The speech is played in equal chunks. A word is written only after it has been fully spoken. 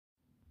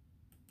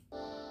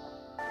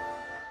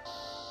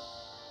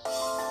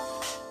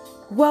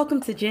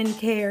Welcome to Jen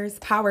Cares,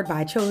 powered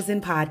by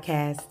Chosen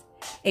Podcast,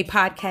 a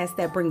podcast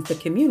that brings the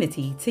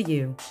community to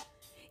you.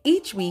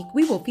 Each week,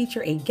 we will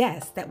feature a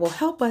guest that will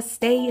help us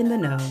stay in the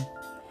know.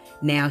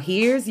 Now,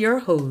 here's your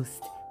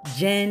host,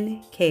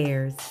 Jen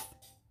Cares.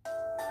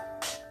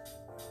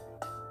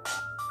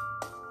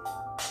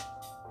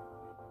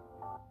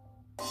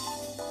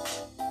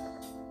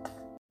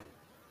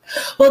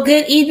 Well,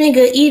 good evening,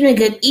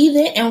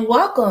 and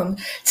welcome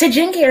to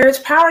Jen Cares,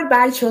 powered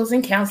by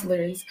Chosen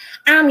Counselors.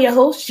 I'm your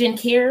host, Jen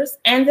Cares,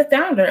 and the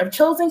founder of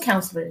Chosen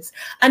Counselors,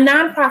 a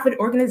nonprofit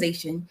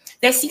organization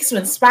that seeks to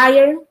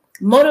inspire,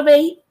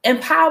 motivate,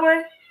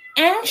 empower,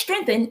 and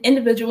strengthen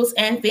individuals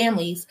and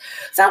families.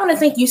 So I want to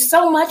thank you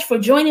so much for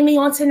joining me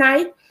on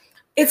tonight.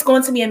 It's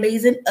going to be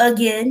amazing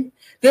again.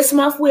 This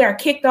month, we are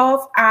kicked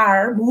off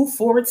our Move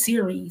Forward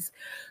series.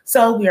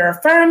 So we are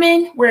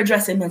affirming, we're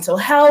addressing mental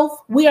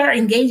health, we are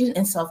engaging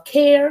in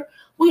self-care,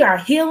 we are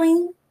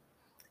healing,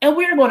 and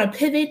we're going to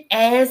pivot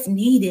as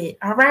needed,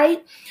 all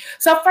right?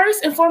 So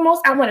first and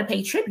foremost, I want to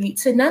pay tribute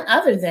to none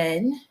other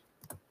than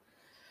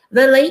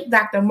the late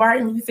Dr.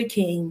 Martin Luther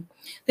King.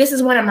 This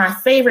is one of my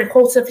favorite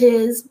quotes of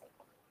his.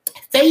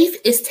 Faith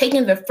is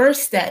taking the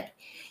first step,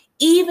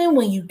 even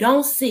when you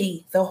don't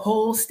see the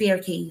whole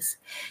staircase.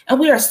 And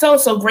we are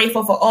so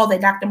grateful for all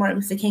that Dr. Martin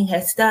Luther King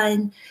has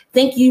done.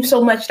 Thank you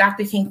so much,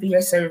 Dr. King, for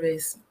your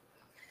service.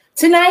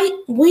 Tonight,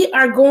 we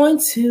are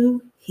going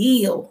to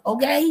heal,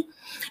 okay?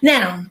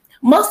 Now,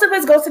 most of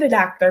us go to the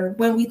doctor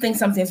when we think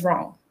something's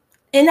wrong.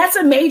 And that's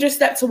a major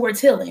step towards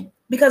healing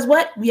because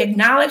what? We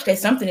acknowledge that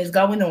something is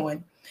going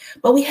on.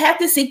 But we have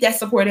to seek that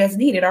support as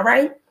needed, all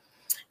right?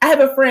 I have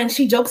a friend,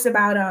 she jokes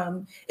about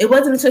it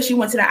wasn't until she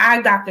went to the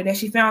eye doctor that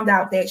she found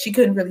out that she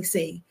couldn't really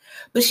see.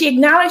 But she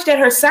acknowledged that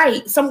her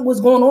sight, something was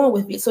going on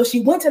with it. So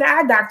she went to the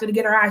eye doctor to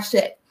get her eyes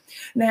checked.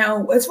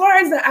 Now, as far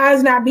as the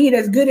eyes not being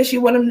as good as she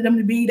wanted them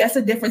to be, that's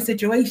a different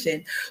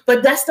situation.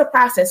 But that's the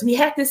process. We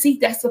have to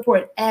seek that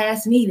support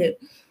as needed.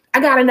 I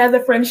got another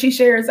friend, she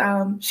shares,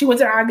 she went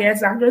to the eye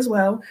doctor as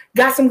well,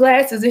 got some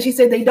glasses, and she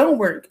said they don't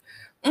work.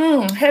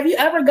 Have you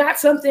ever got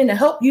something to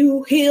help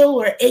you heal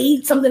or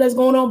aid something that's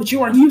going on, but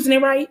you aren't using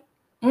it right?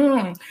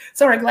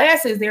 So her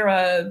glasses,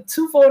 they're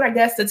twofold, I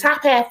guess. The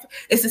top half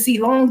is to see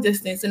long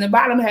distance, and the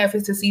bottom half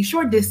is to see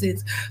short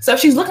distance. So if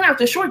she's looking out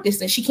the short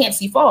distance, she can't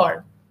see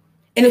far.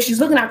 And if she's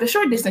looking out the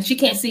short distance, she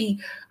can't see.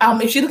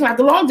 If she's looking out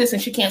the long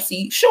distance, she can't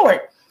see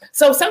short.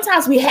 So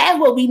sometimes we have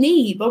what we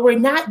need, but we're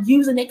not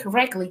using it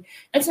correctly.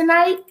 And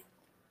tonight,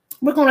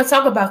 we're going to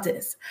talk about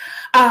this.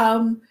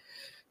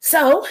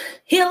 So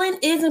healing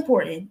is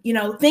important. You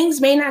know,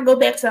 things may not go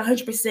back to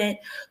 100%,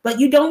 but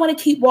you don't want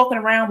to keep walking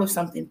around with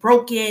something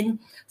broken,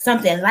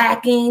 something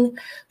lacking,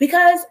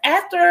 because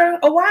after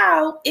a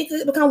while, it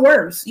could become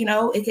worse. You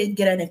know, it could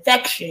get an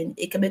infection.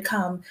 It could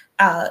become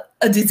a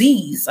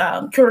disease,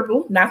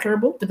 curable, not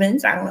curable,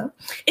 depends. I don't know.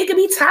 It could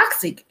be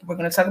toxic. We're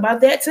going to talk about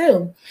that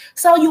too.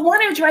 So you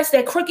want to address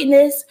that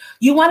crookedness.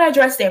 You want to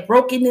address that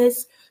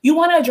brokenness. You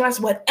want to address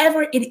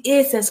whatever it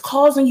is that's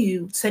causing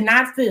you to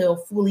not feel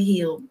fully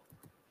healed.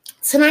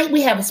 Tonight,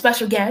 we have a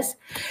special guest,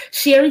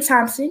 Sherry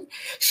Thompson.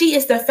 She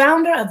is the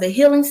founder of The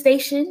Healing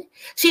Station.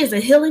 She is a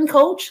healing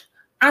coach,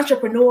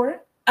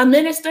 entrepreneur, a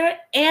minister,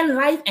 and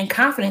life and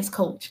confidence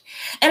coach.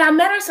 And I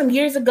met her some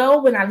years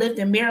ago when I lived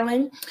in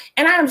Maryland.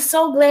 And I am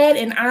so glad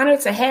and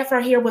honored to have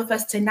her here with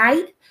us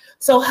tonight.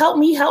 So help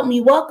me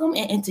welcome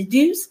and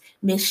introduce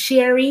Miss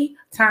Sherry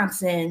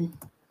Thompson.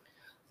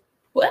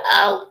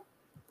 Well,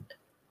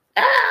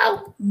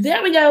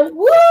 there we go.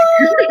 Woo!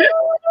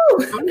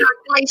 I'm not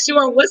quite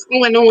sure what's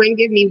going on.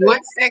 Give me 1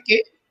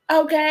 second.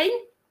 Okay.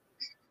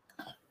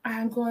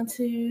 I'm going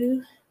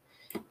to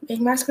make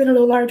my screen a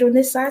little larger on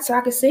this side so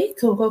I can see.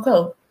 Cool.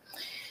 Okay.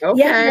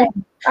 Yeah.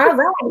 All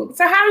right.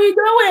 So how are you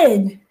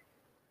doing?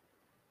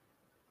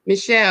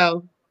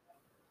 Michelle.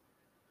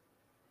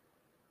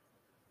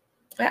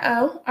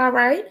 All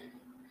right.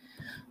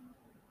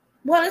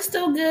 Well, it's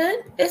still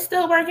good. It's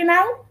still working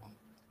out.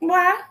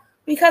 Why?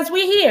 Because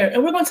we're here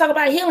and we're going to talk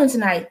about healing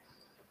tonight.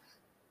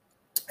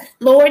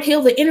 Lord,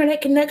 heal the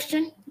internet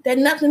connection, that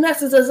nothing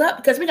messes us up,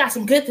 because we got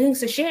some good things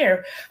to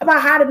share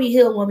about how to be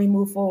healed when we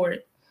move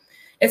forward.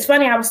 It's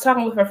funny, I was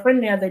talking with a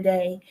friend the other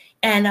day,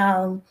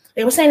 and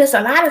they were saying there's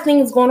a lot of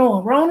things going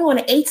on. We're only on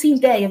the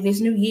 18th day of this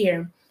new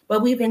year,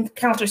 but we've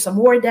encountered some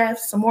more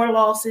deaths, some more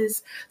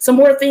losses, some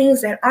more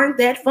things that aren't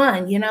that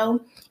fun, you know?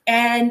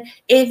 And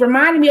it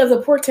reminded me of the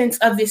importance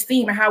of this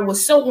theme and how it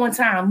was so on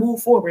time,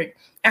 move forward,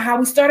 and how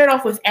we started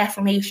off with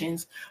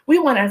affirmations. We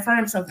want to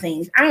affirm some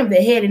things. I am the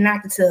head and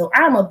not the tail.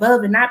 I'm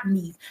above and not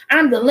beneath.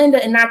 I'm the lender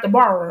and not the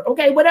borrower.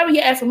 Okay, whatever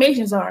your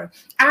affirmations are,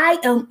 I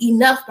am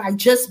enough by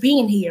just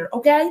being here.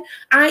 Okay,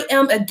 I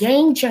am a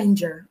game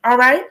changer. All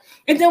right,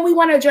 and then we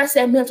want to address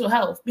that mental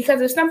health,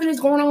 because if something is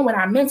going on with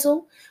our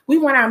mental, we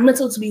want our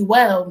mental to be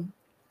well,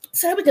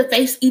 so that we can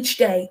face each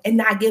day and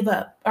not give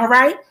up. All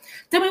right,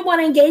 then we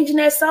want to engage in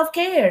that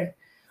self-care.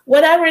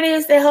 Whatever it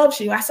is that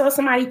helps you. I saw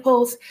somebody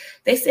post,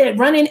 they said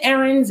running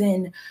errands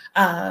and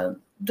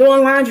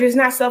doing laundry is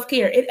not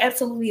self-care. It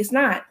absolutely is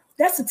not.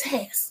 That's a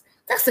task.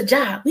 That's the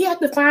job. We have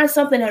to find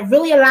something that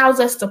really allows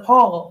us to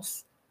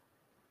pause,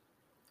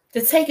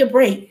 to take a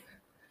break,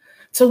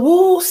 to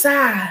woo,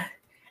 sigh,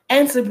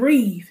 and to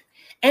breathe.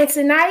 And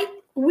tonight,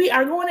 we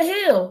are going to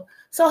heal.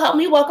 So help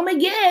me welcome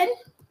again,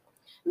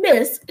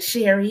 Miss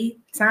Sherry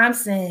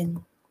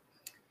Thompson.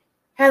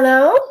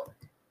 Hello?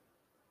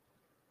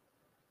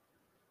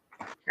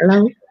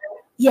 Hello?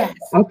 Yes.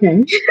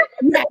 Okay.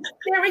 Yes,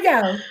 there we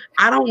go.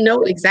 I don't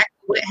know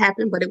exactly what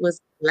happened, but it was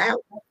loud.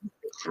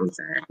 I'm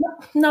sorry.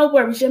 No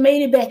worries. You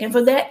made it back. And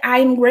for that,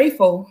 I'm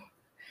grateful.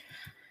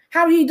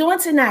 How are you doing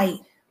tonight?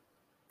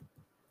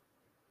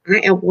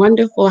 I am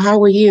wonderful.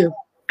 How are you?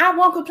 I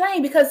won't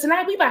complain because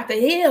tonight we about to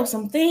heal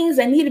some things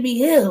that need to be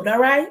healed, all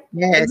right?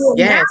 Yes,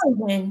 yes.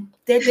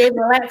 That they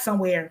relax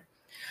somewhere.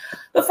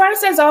 But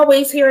first, as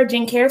always, here at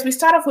Jen Cares, we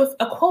start off with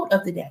a quote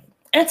of the day.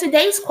 And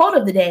today's quote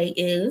of the day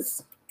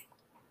is,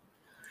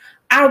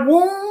 "Our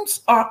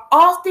wounds are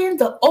often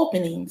the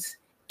openings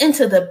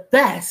into the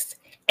best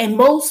and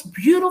most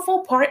beautiful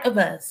part of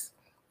us."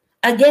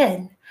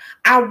 Again,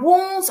 our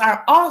wounds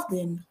are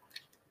often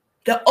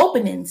the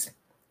openings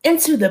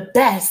into the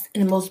best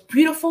and most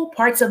beautiful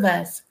parts of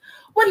us.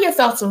 What are your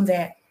thoughts on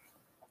that?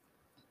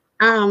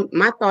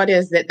 My thought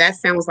is that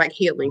sounds like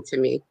healing to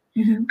me.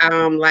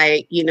 Mm-hmm.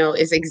 Like,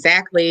 it's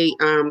exactly,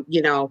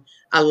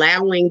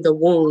 allowing the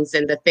wounds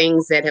and the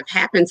things that have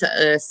happened to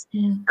us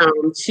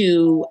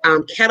to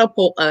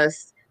catapult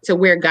us to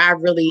where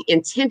God really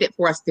intended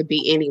for us to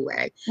be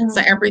anyway. Mm-hmm.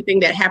 So everything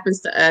that happens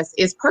to us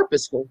is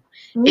purposeful.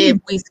 Mm-hmm. If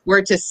we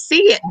were to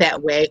see it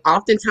that way,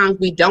 oftentimes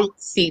we don't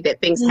see that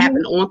things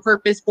happen on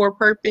purpose for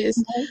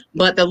purpose,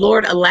 but the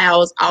Lord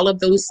allows all of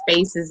those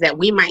spaces that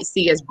we might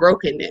see as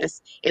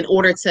brokenness in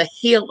order to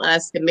heal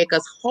us, to make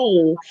us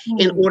whole,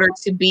 in order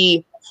to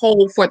be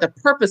whole for the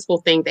purposeful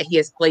thing that He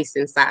has placed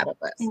inside of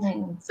us.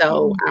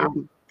 So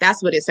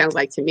that's what it sounds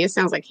like to me. It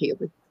sounds like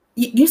healing.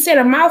 You said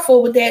a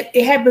mouthful with that.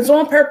 It happens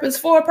on purpose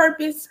for a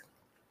purpose.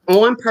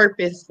 On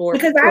purpose for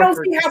because I don't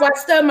see how I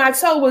stubbed my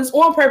toe was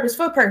on purpose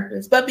for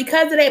purpose. But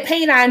because of that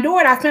pain I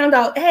endured, I found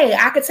out, hey,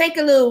 I could take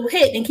a little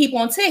hit and keep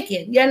on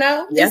ticking.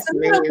 Yes, it's the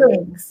little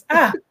things.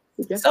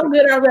 So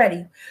good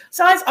already.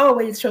 So as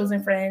always,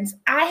 chosen friends,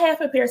 I have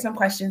prepared some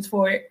questions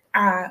for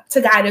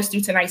to guide us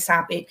through tonight's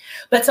topic.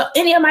 But to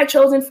any of my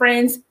chosen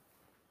friends,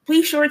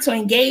 be sure to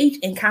engage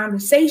in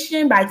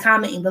conversation by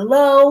commenting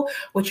below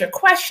with your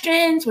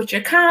questions, with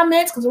your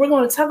comments, because we're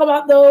going to talk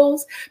about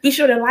those. Be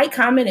sure to like,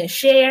 comment, and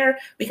share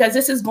because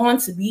this is going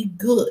to be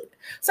good.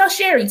 So,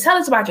 Sherry, tell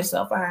us about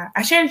yourself.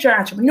 I shared you're an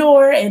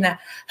entrepreneur and a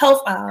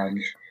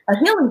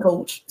healing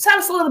coach. Tell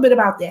us a little bit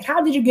about that.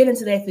 How did you get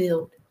into that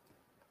field?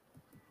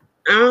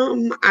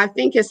 I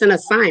think it's an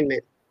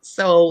assignment.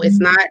 So it's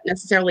not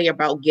necessarily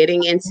about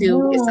getting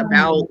into, it's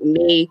about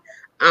me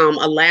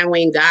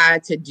allowing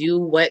God to do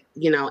what,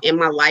 in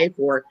my life,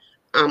 or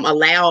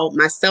allow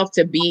myself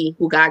to be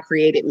who God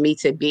created me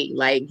to be.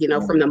 Like,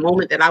 from the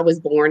moment that I was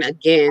born,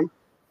 again,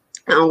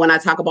 when I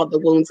talk about the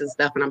wounds and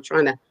stuff, and I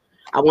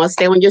want to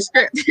stay on your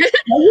script.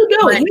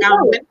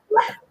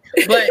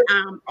 But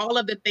all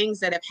of the things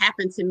that have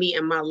happened to me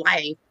in my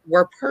life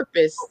were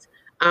purposed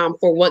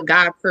for what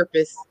God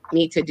purposed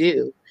me to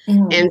do.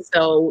 And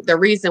so the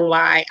reason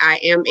why I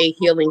am a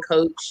healing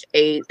coach,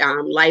 a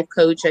life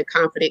coach, a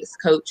confidence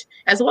coach,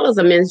 as well as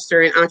a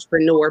minister and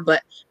entrepreneur,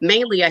 but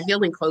mainly a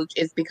healing coach,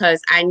 is because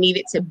I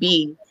need to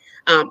be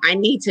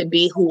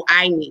who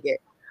I needed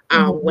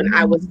when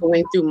I was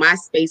going through my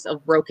space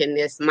of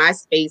brokenness, my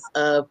space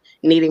of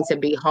needing to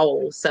be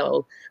whole.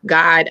 So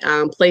God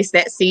placed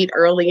that seed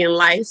early in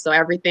life. So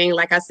everything,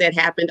 like I said,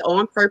 happened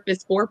on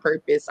purpose for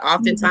purpose.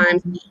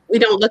 Oftentimes we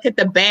don't look at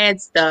the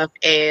bad stuff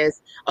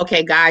as,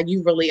 okay, God,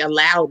 you really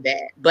allowed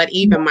that. But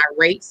even my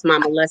rapes, my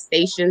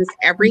molestations,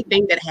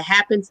 everything that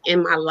happens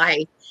in my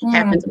life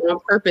happens on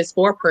purpose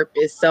for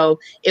purpose. So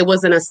it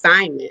was an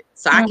assignment.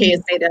 So I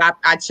can't say that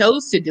I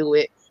chose to do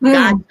it.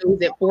 God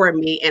chose it for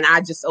me, and I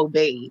just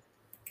obeyed.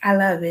 I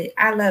love it.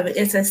 I love it.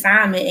 It's an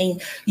assignment,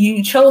 and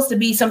you chose to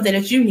be something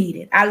that you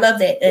needed. I love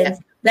that. And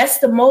that's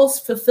the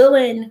most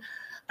fulfilling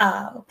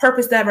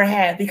purpose to ever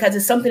have, because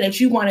it's something that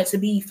you wanted to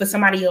be for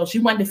somebody else.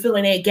 You wanted to fill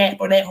in that gap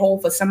or that hole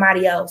for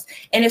somebody else.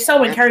 And it's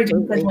so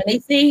encouraging because when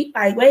they see,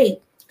 like,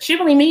 wait, she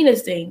really mean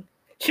this thing.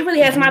 She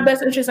really has my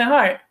best interest in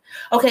heart.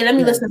 Okay, let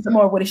me listen to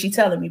more. What is she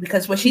telling me?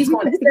 Because what she's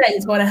going to say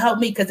is going to help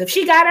me. Because if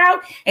she got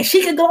out and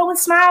she could go and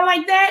smile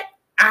like that,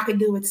 I could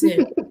do it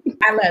too.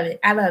 I love it.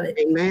 I love it.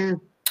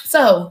 Amen.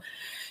 So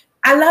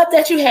I love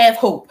that you have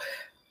hope.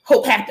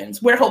 Hope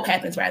happens, where hope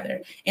happens,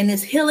 rather. And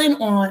it's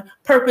healing on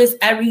purpose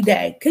every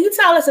day. Can you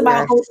tell us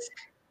about hope?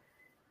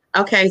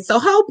 Okay, so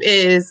hope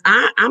is,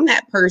 I'm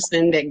that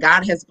person that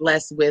God has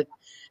blessed with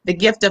the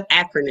gift of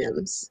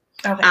acronyms.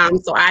 Okay.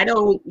 So I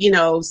don't,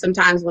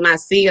 sometimes when I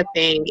see a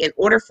thing, in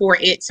order for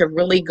it to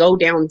really go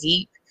down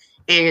deep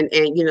and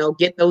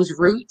get those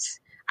roots,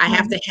 I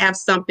have to have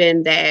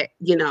something that,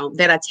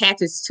 that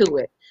attaches to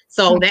it.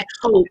 So that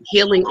hope,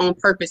 healing on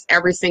purpose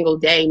every single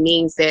day,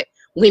 means that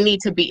we need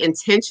to be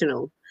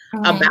intentional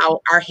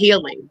about our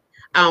healing.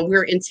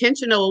 We're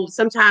intentional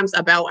sometimes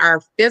about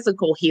our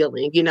physical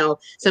healing.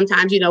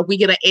 Sometimes, we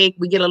get an ache,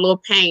 we get a little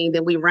pain,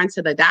 then we run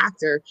to the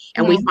doctor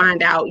and we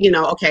find out,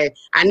 okay,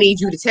 I need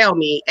you to tell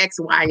me X,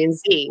 Y, and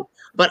Z.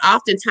 But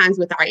oftentimes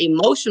with our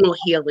emotional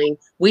healing,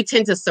 we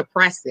tend to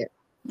suppress it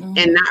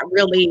and not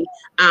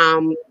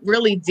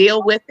really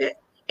deal with it.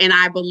 And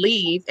I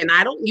believe, and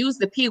I don't use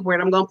the P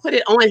word, I'm going to put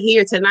it on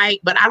here tonight,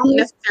 but I don't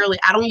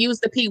use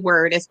the P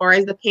word as far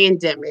as the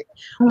pandemic.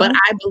 But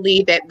I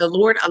believe that the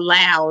Lord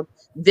allowed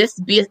this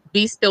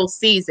be still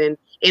season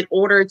in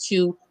order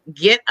to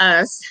get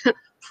us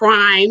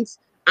primed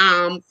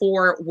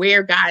for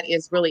where God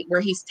is really, where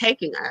he's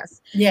taking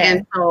us. Yeah.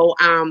 And so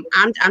I'm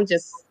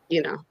just,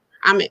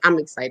 I'm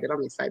excited.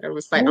 I'm trying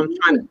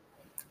to.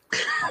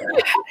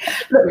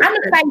 Look, I'm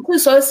excited too,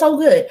 so it's so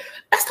good.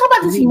 Let's talk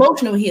about this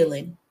emotional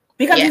healing.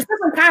 Because there's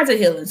different kinds of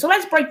healing. So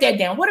let's break that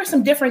down. What are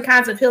some different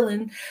kinds of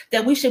healing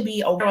that we should be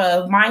aware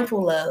of,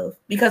 mindful of,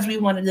 because we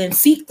want to then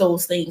seek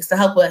those things to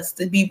help us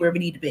to be where we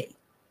need to be?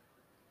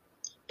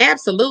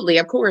 Absolutely.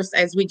 Of course,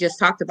 as we just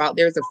talked about,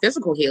 there's a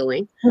physical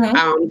healing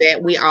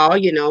that we all,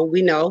 we know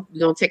we're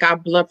going to take our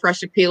blood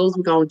pressure pills.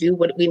 We're going to do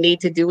what we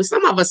need to do.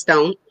 Some of us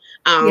don't.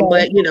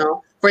 But,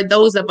 for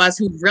those of us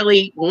who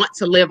really want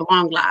to live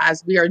long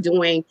lives, we are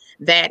doing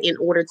that in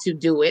order to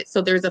do it.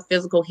 So there's a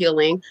physical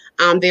healing.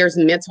 There's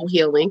mental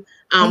healing,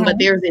 but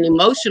there's an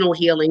emotional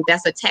healing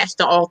that's attached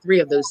to all three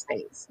of those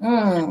things.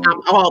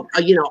 All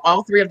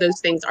three of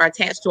those things are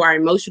attached to our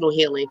emotional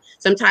healing.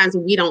 Sometimes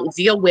we don't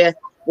deal with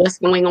what's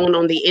going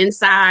on the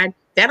inside.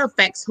 That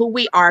affects who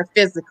we are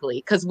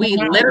physically, because we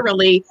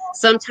literally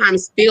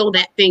sometimes feel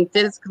that thing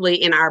physically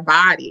in our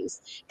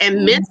bodies,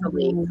 and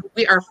mentally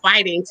we are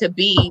fighting to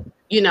be,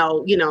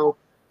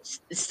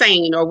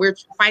 sane, or we're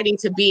fighting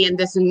to be in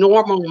this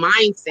normal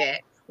mindset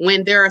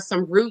when there are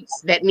some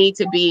roots that need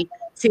to be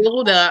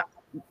pulled up.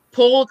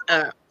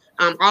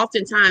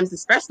 Oftentimes,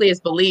 especially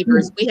as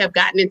believers, we have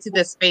gotten into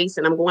this space,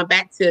 and I'm going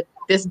back to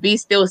this Be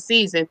Still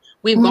season.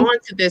 We've gone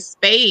to this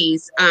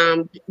space.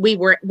 We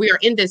are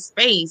in this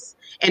space,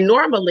 and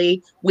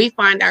normally we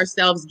find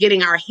ourselves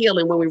getting our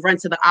healing when we run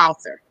to the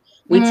altar.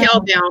 We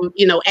tell them,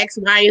 X,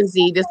 Y, and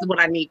Z, this is what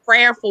I need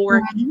prayer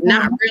for,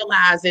 not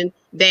realizing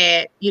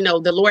that,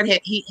 the Lord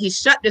he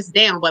shut this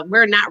down, but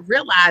we're not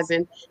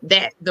realizing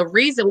that the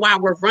reason why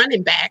we're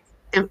running back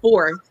and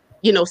forth,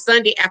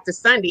 Sunday after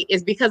Sunday,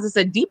 is because it's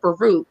a deeper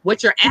root.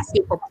 What you're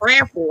asking for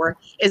prayer for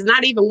is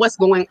not even what's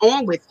going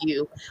on with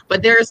you,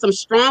 but there are some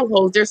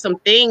strongholds. There's some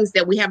things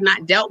that we have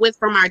not dealt with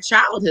from our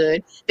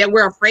childhood that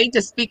we're afraid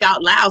to speak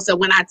out loud. So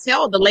when I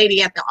tell the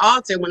lady at the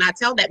altar, when I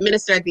tell that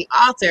minister at the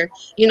altar,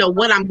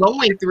 what I'm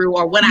going through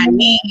or what I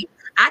need,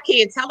 I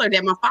can't tell her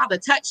that my father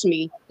touched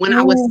me when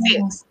I was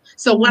 6.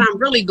 So what I'm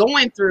really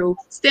going through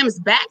stems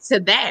back to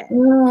that.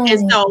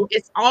 And so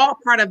it's all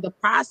part of the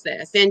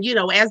process. And,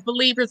 as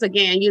believers,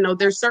 again,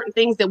 there's certain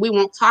things that we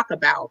won't talk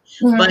about,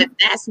 but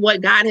that's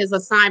what God has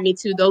assigned me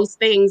to, those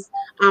things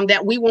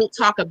that we won't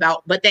talk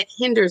about, but that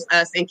hinders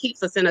us and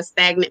keeps us in a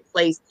stagnant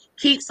place,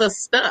 keeps us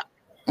stuck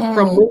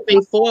from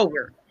moving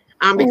forward.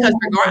 Because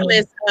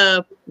regardless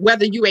of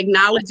whether you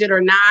acknowledge it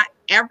or not,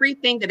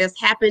 everything that has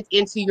happened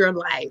into your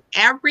life,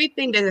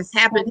 everything that has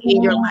happened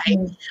in your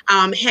life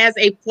has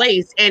a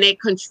place, and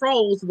it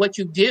controls what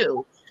you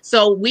do.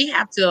 So we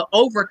have to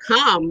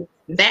overcome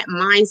that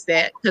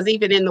mindset, because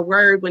even in the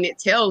word, when it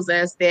tells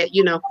us that,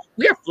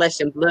 we're flesh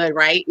and blood,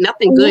 right?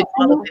 Nothing good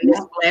dwells in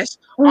this flesh,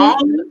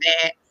 all of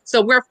that.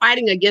 So we're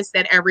fighting against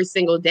that every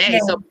single day.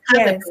 So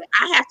because of that,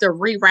 I have to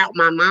reroute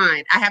my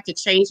mind. I have to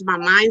change my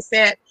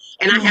mindset,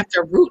 and I have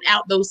to root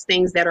out those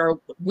things that are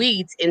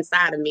weeds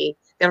inside of me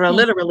that are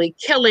literally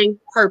killing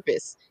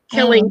purpose,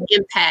 killing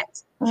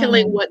impact,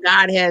 killing what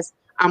God has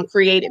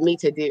created me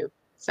to do.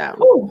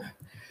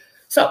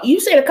 So you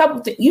said a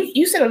couple things.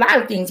 You said a lot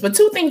of things, but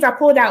 2 things I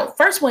pulled out.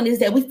 First one is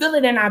that we feel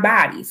it in our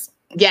bodies.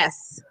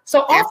 Yes.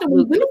 So often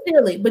we do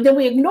feel it, but then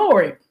we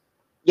ignore it.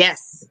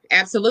 Yes,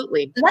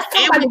 absolutely.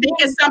 And we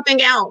think it's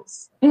something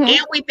else.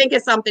 And we think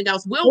it's something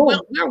else.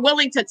 We're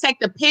willing to take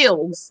the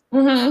pills,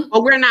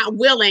 but we're not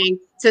willing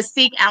to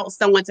seek out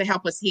someone to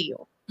help us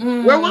heal.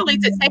 We're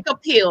willing to take a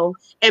pill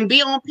and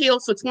be on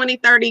pills for 20,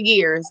 30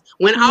 years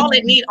when all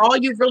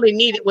you really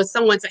needed was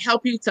someone to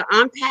help you to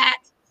unpack,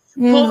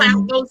 pull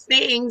out those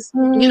things.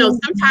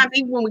 Sometimes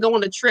even when we go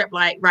on a trip,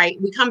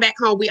 we come back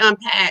home, we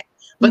unpack,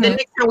 but the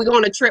next time we go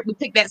on a trip, we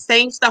pick that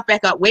same stuff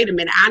back up. Wait a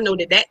minute, I know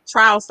that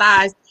trial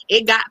size,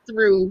 it got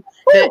through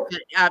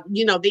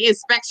the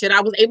inspection. I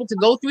was able to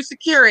go through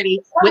security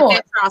with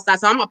that trial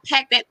size. So I'm gonna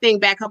pack that thing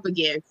back up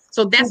again.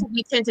 So that's what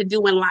we tend to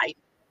do in life.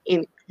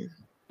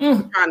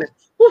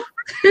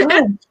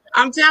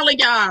 I'm telling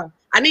y'all,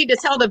 I need to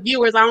tell the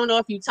viewers, I don't know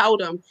if you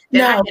told them,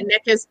 that I had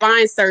neck and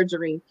spine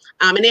surgery.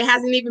 And it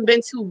hasn't even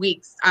been 2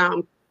 weeks.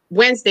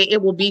 Wednesday, it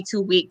will be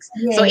 2 weeks.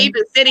 So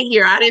even sitting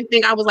here, I didn't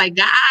think, I was like,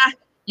 God,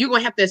 you're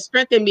going to have to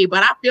strengthen me,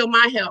 but I feel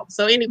my help.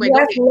 So anyway, go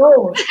ahead.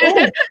 Lord.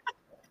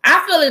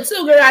 I feel it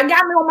too, girl. I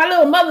got me on my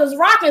little mother's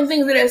rock and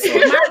things of that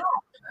sort.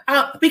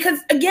 Because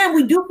again,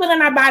 we do feel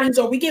in our bodies,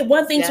 or we get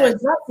one thing to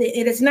exhaust it,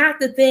 and it's not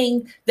the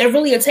thing that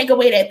really will take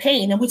away that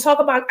pain. And I talk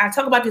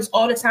about this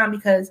all the time,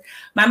 because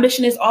my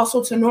mission is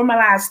also to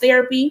normalize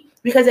therapy.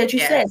 Because as you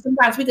said,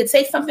 sometimes we could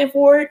take something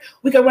for it,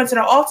 we could run to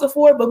the altar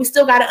for it, but we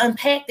still got to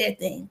unpack that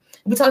thing.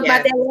 We talked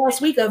about that last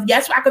week of,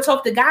 yes, I could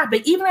talk to God,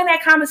 but even in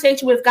that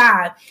conversation with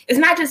God, it's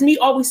not just me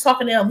always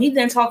talking to him. He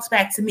then talks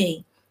back to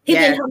me. He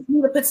then helps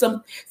me to put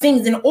some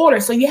things in order.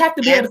 So you have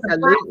to be able to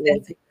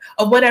process it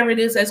of whatever it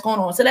is that's going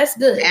on. So that's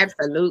good.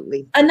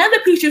 Absolutely. Another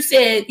piece you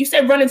said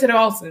run into the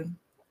altar.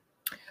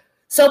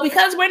 So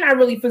because we're not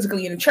really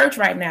physically in the church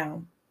right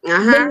now, we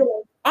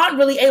aren't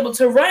really able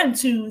to run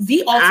to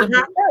the altar of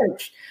the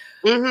church.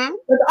 But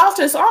the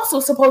altar is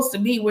also supposed to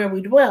be where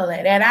we dwell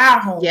at our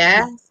home.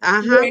 Yes.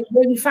 Where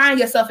you find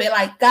yourself at,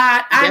 like,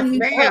 God, I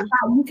need help.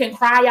 You can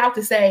cry out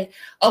to say,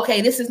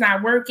 okay, this is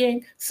not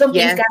working.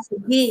 Something's got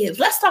to give.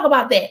 Let's talk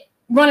about that.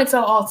 Run into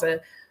the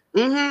altar.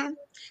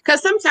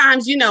 Because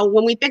sometimes,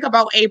 when we think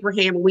about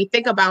Abraham, we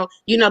think about,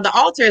 the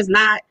altar is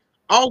not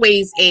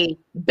always a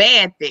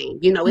bad thing.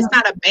 It's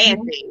not a bad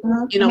thing.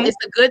 It's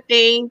a good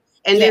thing.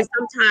 And then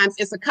sometimes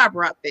it's a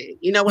cover-up thing.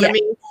 You know what I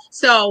mean?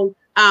 So,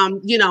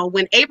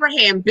 when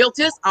Abraham built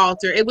his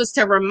altar, it was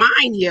to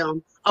remind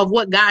him of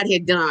what God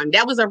had done.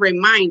 That was a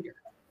reminder.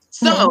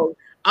 So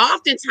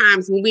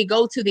oftentimes when we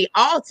go to the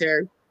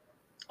altar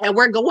and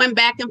we're going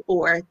back and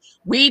forth,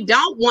 we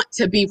don't want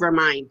to be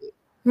reminded.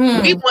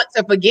 We want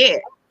to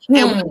forget.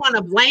 And we want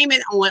to blame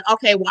it on,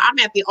 okay, well, I'm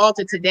at the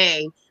altar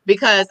today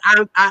because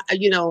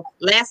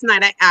last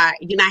night I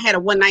had a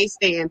one night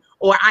stand,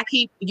 or I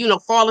keep,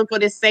 falling for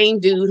this same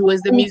dude who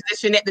is the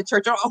musician at the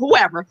church, or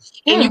whoever.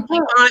 And you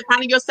keep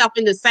finding yourself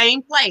in the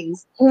same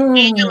place.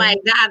 And you're like,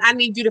 God, I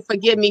need you to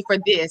forgive me for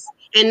this.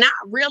 And not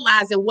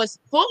realizing what's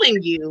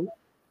pulling you.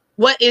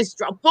 What is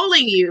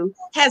pulling you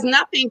has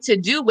nothing to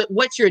do with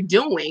what you're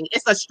doing.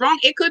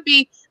 It could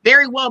be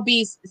very well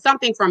be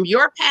something from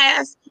your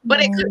past,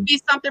 but it could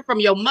be something from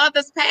your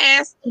mother's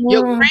past,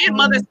 your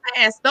grandmother's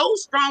past.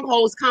 Those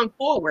strongholds come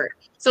forward.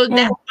 So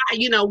that's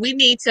why, we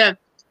need to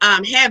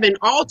have an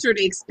altered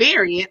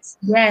experience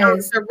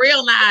to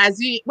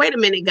realize, wait a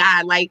minute,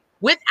 God, like,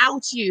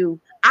 without you,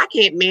 I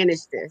can't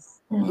manage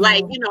this.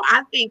 Like,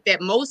 I think that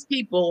most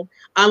people,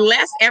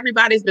 unless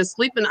everybody's been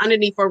sleeping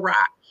underneath a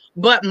rock,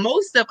 but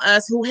most of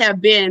us who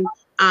have been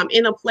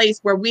in a place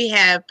where we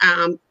have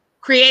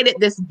created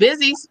this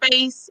busy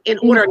space in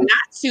order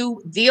not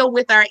to deal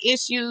with our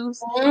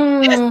issues.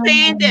 This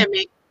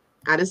pandemic,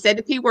 I done said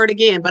the P word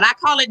again, but I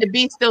call it the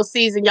be still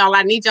season, y'all.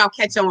 I need y'all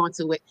catch on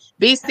to it.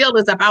 Be still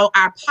is about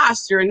our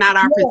posture and not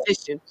our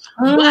position.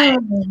 But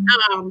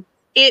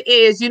it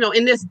is,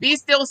 in this be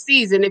still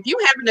season, if you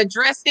haven't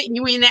addressed it and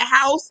you in that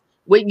house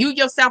with you,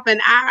 yourself,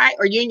 and I,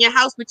 or you're in your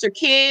house with your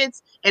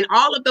kids and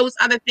all of those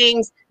other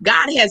things,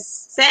 God has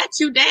sat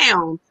you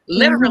down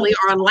literally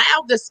or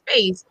allowed the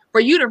space for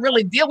you to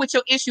really deal with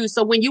your issues.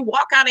 So when you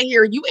walk out of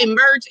here, you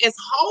emerge as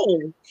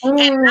whole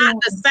and not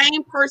the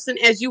same person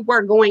as you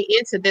were going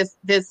into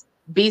this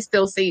be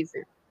still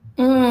season.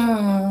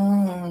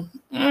 I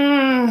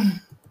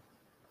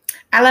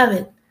love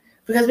it,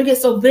 because we get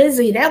so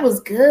busy. That was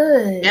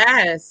good.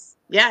 Yes.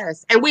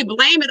 And we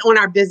blame it on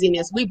our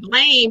busyness. We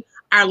blame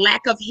our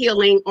lack of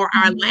healing, or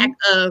our lack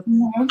of,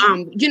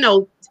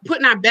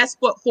 putting our best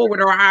foot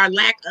forward, or our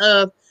lack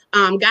of,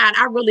 God,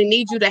 I really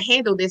need you to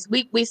handle this.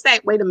 We say,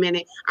 wait a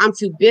minute, I'm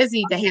too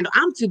busy to handle.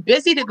 I'm too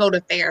busy to go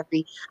to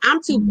therapy.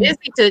 I'm too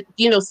busy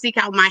to, seek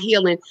out my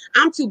healing.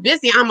 I'm too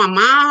busy. I'm a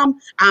mom.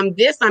 I'm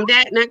this, I'm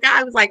that. And that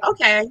guy was like,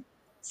 okay.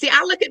 See,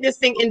 I look at this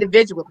thing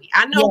individually.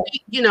 I know,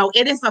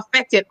 it has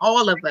affected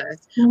all of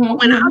us. But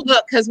when I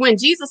look, because when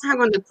Jesus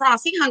hung on the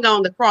cross, he hung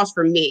on the cross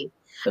for me.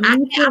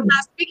 I'm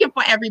not speaking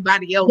for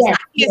everybody else. I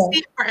can't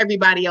speak for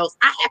everybody else.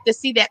 I have to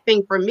see that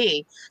thing for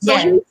me. So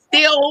he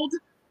stilled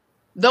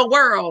the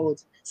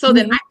world so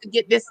that I could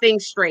get this thing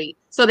straight.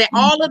 So that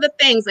all of the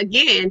things,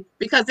 again,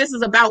 because this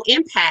is about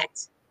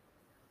impact,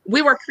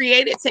 we were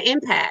created to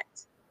impact.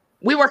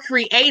 We were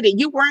created.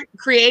 You weren't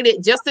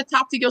created just to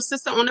talk to your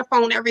sister on the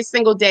phone every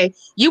single day.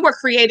 You were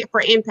created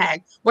for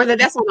impact, whether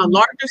that's on a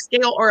larger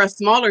scale or a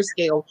smaller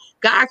scale.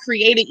 God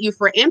created you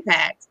for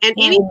impact. And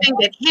anything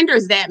that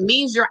hinders that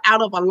means you're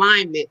out of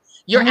alignment.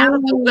 You're out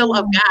of the will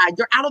of God.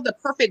 You're out of the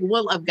perfect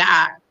will of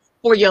God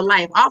for your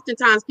life.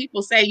 Oftentimes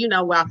people say,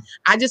 well,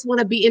 I just want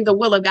to be in the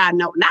will of God.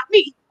 No, not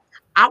me.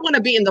 I want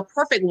to be in the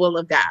perfect will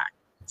of God.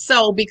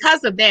 So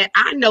because of that,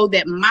 I know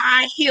that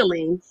my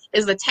healing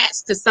is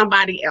attached to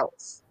somebody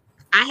else.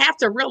 I have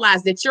to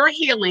realize that your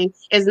healing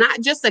is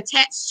not just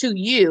attached to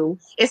you.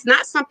 It's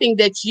not something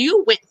that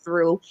you went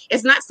through.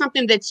 It's not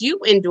something that you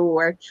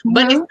endured,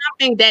 but it's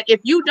something that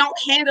if you don't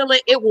handle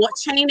it, it will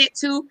chain it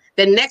to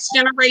the next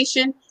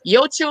generation,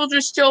 your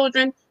children's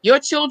children, your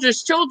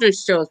children's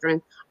children's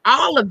children.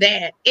 All of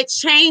that, it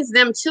chains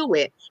them to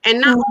it. And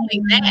not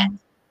only that,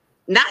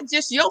 not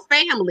just your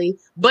family,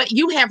 but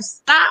you have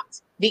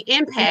stopped the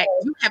impact.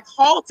 You have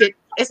halted.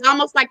 It's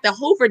almost like the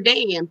Hoover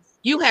Dam.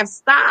 You have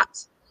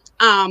stopped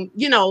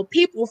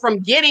people from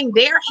getting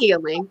their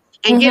healing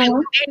and getting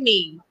what they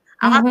need.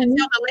 I often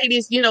tell the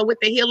ladies, with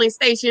the healing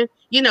station,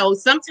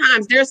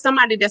 sometimes there's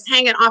somebody that's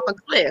hanging off a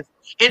cliff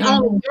and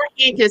only your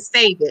hand can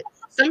save it.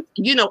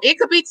 It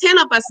could be 10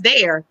 of us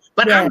there,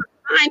 but I'm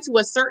assigned to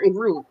a certain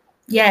group.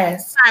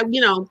 Yes.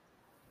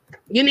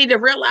 You need to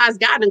realize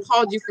God done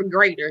called you for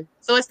greater.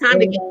 So it's time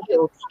to get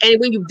healed. And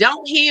when you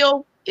don't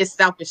heal, it's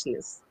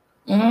selfishness.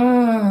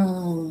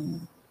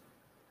 I'm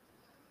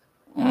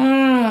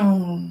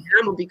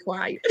gonna be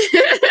quiet.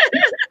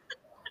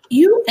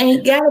 You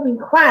ain't gotta be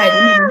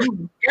quiet,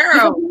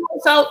 girl.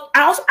 So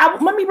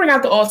let me bring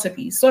out the altar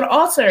piece. So the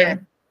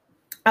altar,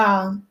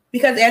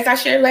 because as I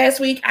shared last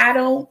week, I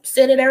don't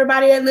say that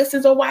everybody that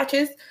listens or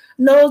watches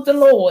knows the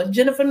Lord.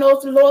 Jennifer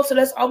knows the Lord, so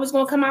that's always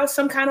going to come out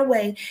some kind of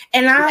way.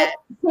 And I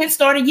can't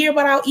start a year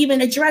without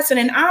even addressing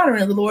and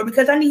honoring the Lord,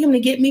 because I need him to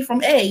get me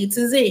from A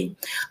to Z.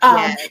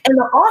 And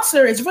the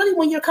altar is really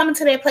when you're coming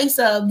to that place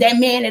of that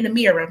man in the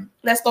mirror.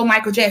 Let's go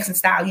Michael Jackson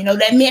style,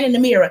 that man in the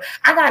mirror.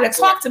 I got to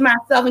talk to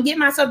myself and get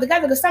myself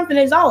together because something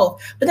is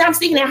off. But then I'm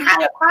seeking that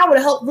higher power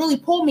to help really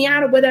pull me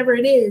out of whatever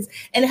it is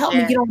and help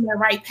me get on the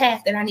right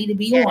path that I need to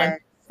be on.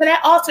 So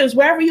that altar is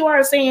wherever you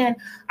are saying,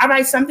 all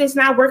right, something's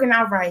not working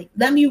out right.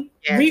 Let me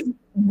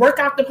work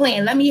out the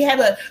plan. Let me have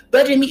a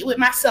budget meeting with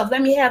myself.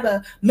 Let me have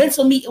a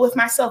mental meeting with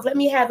myself. Let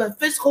me have a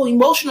physical,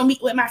 emotional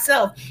meeting with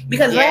myself.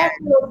 Because last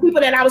year, the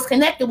people that I was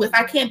connected with,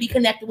 I can't be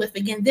connected with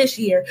again this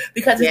year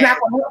because it's not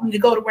going to help me to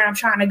go to where I'm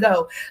trying to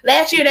go.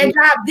 Last year, that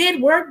job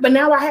did work, but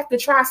now I have to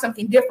try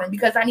something different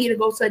because I need to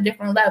go to a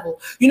different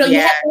level. You have to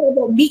have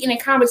a meeting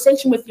and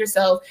conversation with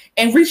yourself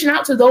and reaching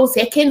out to those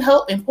that can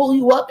help and pull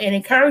you up and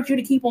encourage you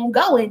to keep on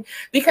going.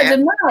 Because if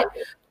not,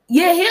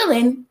 your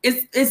healing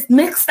is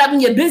mixed up in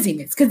your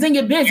busyness, because then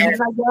you're busy. It's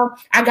like, well,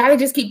 I got to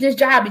just keep this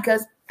job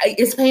because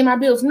it's paying my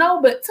bills.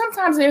 No, but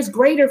sometimes there's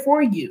greater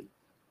for you.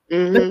 But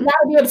you got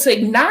to be able to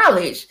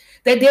acknowledge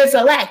that there's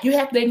a lack. You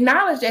have to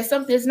acknowledge that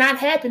something's not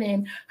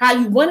happening how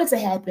you want it to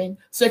happen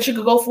so that you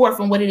can go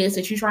forth on what it is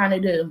that you're trying to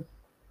do.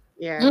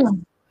 Yeah.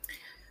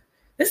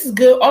 This is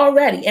good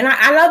already. And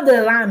I love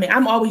the alignment.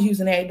 I'm always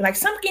using that. Like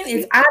something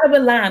is out of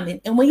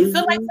alignment. And when you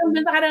feel like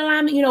something's out of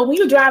alignment, when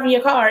you're driving your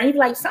car and you're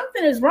like,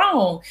 something is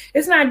wrong.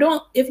 It's not doing,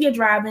 if you're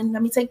driving,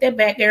 let me take that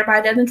back.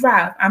 Everybody doesn't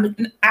drive. I'm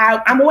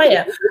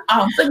aware.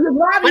 So you're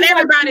driving. When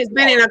everybody's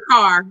been in a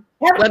car,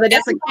 whether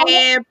that's a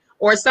cab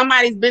or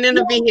somebody's been in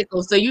a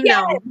vehicle. So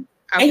know.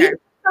 Okay.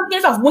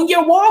 Something's off. When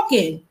you're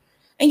walking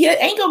and your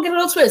ankle get a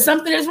little twist,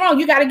 something is wrong.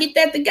 You got to get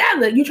that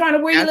together. You're trying to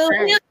wear your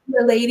little heels,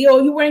 lady,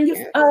 or you're wearing your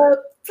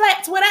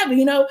flats, whatever,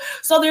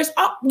 So there's,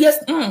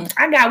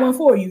 I got one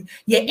for you.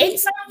 You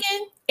ate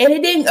something and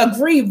it didn't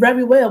agree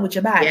very well with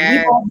your body.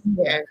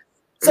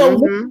 So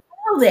when you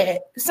know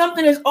that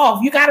something is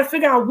off, you got to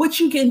figure out what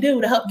you can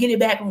do to help get it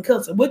back on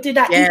kilter. What did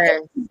I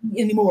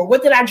eat anymore?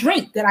 What did I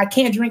drink that I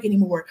can't drink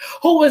anymore?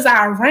 Who was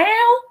I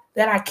around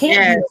that I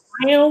can't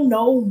be around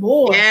no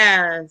more?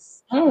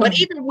 But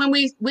even when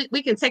we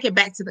can take it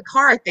back to the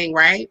car thing,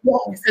 right?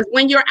 Because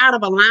when you're out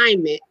of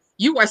alignment,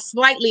 you are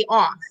slightly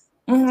off.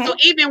 So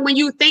even when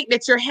you think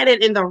that you're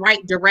headed in the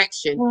right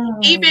direction,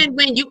 even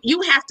when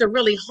you have to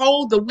really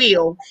hold the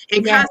wheel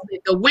and constantly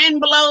the wind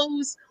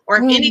blows or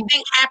if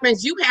anything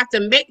happens, you have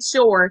to make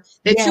sure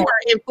that you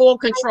are in full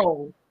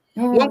control.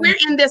 When we're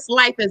in this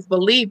life as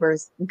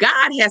believers,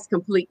 God has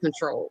complete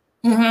control.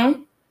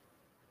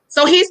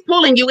 So he's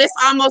pulling you. It's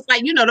almost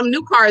like, them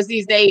new cars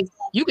these days.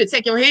 You can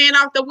take your hand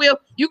off the wheel.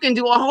 You can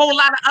do a whole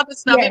lot of other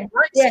stuff. It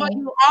works for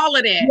you, all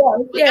of that.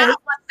 God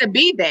wants to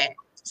be that.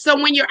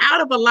 So when you're out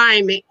of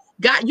alignment,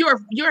 God,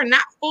 you're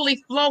not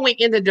fully flowing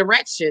in the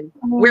direction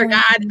where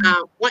God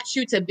wants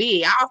you to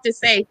be. I often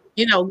say,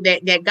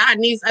 that God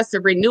needs us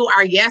to renew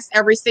our yes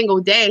every single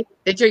day,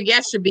 that your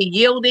yes should be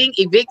yielding,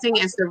 evicting,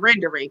 and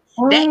surrendering.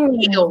 That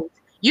yield,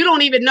 you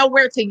don't even know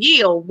where to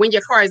yield when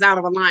your car is out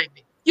of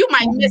alignment. You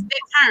might miss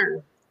that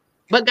turn,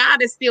 but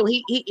God is still,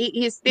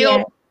 he's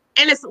still,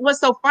 and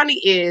what's so funny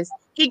is,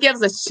 he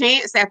gives us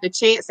chance after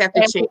chance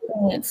after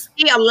chance.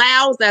 He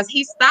allows us.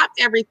 He stopped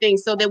everything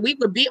so that we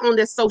would be on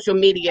this social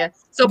media.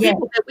 So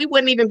people that we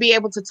wouldn't even be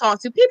able to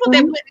talk to, people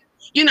that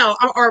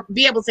wouldn't, or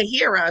be able to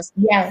hear us.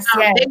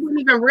 They wouldn't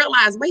even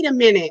realize, wait a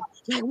minute,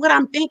 like what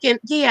I'm thinking.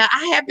 Yeah,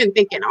 I have been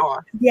thinking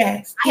off.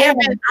 I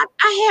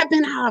have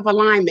been out of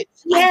alignment.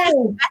 That's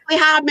exactly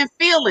how I've been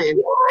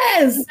feeling.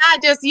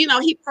 Not just,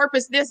 he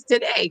purposed this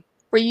today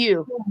for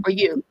you.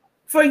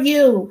 For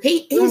you.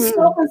 He's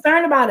so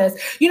concerned about us.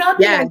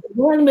 Like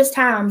during these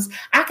times,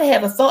 I could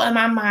have a thought in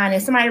my mind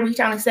and somebody reach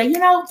out and say,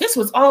 this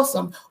was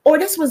awesome, or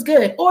this was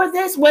good, or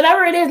this,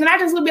 whatever it is. And I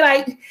just would be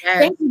like,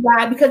 thank you,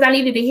 God, because I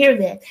needed to hear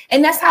that.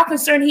 And that's how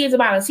concerned he is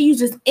about us. He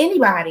uses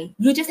anybody.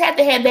 You just have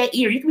to have that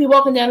ear. You can be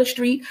walking down the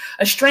street,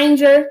 a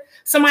stranger,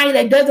 somebody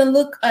that doesn't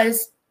look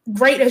as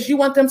great as you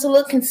want them to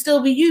look can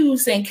still be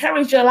used to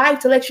encourage your life,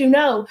 to let you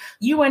know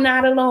you are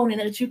not alone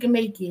and that you can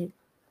make it.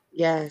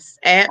 Yes,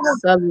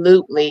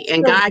 absolutely.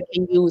 And God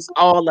can use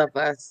all of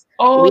us.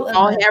 We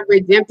all have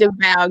redemptive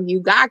value.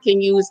 God can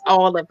use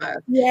all of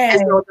us. And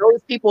so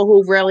those people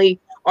who really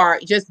or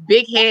just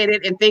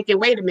big-headed and thinking,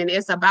 wait a minute,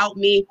 it's about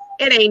me.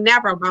 It ain't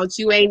never about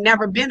you, ain't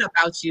never been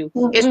about you.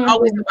 It's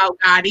always about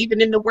God.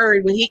 Even in the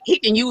word, when he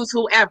can use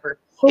whoever.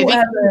 If he can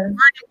use a burning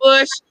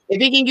bush, if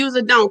he can use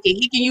a donkey,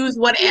 he can use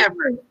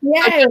whatever.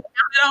 Yes. So count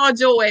it all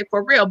joy,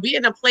 for real. Be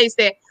in a place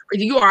that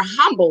you are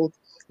humbled,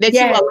 that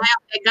you allow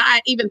that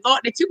God even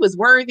thought that you was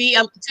worthy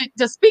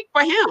to speak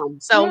for him.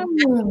 So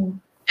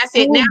that's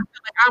it. Now I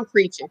feel like I'm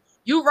preaching.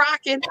 You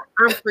rocking,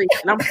 I'm preaching.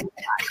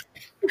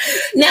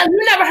 Now,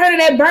 you never heard of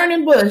that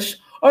burning bush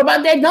or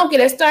about that donkey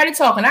that started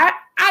talking. I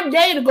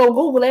dare you to go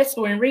Google that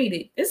story and read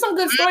it. It's some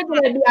good stories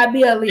on that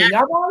BIBLE.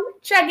 Y'all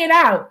want to check it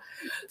out.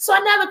 So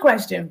another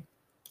question.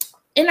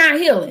 In our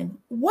healing,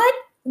 what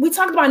we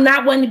talked about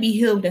not wanting to be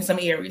healed in some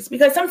areas,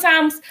 because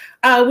sometimes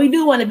we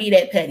do want to be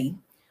that petty.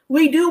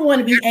 We do want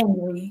to be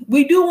angry.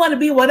 We do want to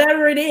be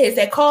whatever it is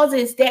that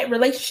causes that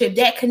relationship,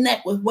 that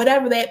connect with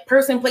whatever that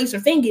person, place, or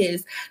thing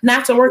is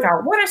not to work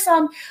out. What are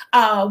some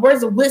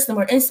words of wisdom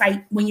or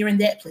insight when you're in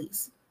that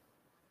place?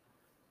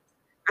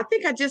 I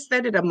think I just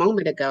said it a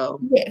moment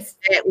ago. Yes.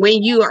 That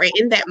when you are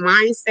in that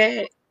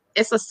mindset,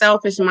 it's a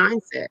selfish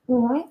mindset.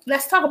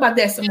 Let's talk about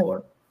that some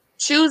more.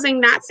 Choosing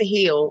not to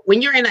heal.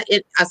 When you're in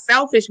a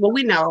selfish, what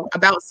we know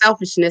about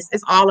selfishness,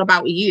 it's all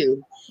about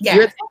you. Yes.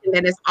 You're thinking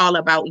that it's all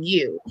about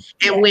you.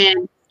 And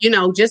when,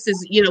 just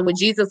as, with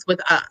Jesus, with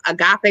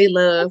agape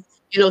love,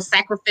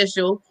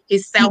 sacrificial,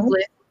 he's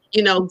selfless,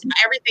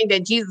 everything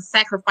that Jesus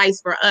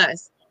sacrificed for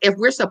us. If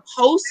we're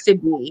supposed to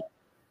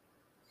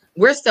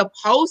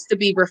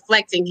be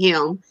reflecting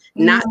him,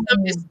 not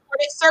some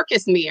distorted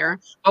circus mirror,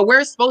 but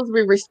we're supposed to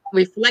be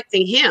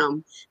reflecting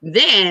him,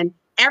 then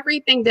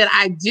everything that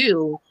I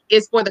do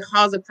is for the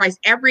cause of Christ.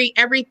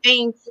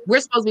 Everything we're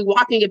supposed to be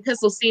walking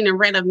epistles seen and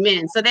read of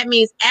men. So that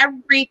means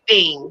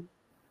everything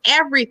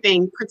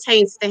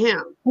pertains to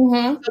him.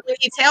 So when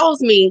he tells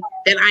me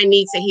that I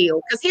need to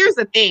heal, because here's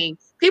the thing,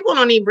 people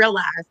don't even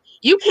realize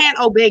you can't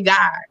obey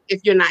God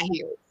if you're not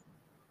healed.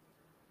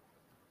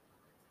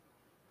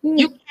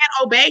 You can't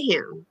obey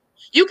him.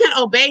 You can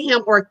obey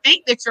him or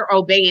think that you're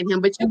obeying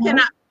him, but you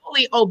cannot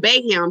fully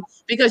obey him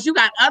because you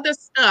got other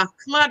stuff,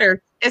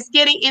 clutter, that's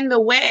getting in the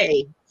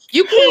way.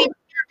 You can't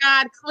hear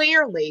God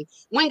clearly.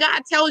 When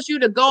God tells you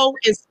to go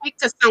and speak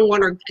to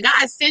someone, or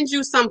God sends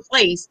you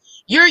someplace,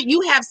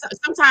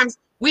 sometimes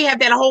we have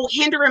that whole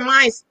hindering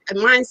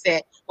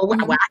mindset. Well,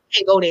 I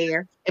can't go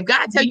there. If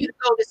God tell you to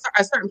go to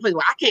a certain place,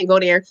 well, I can't go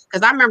there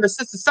because I remember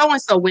Sister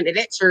So-and-so went to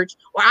that church,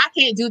 or I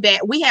can't do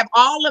that. We have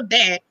all of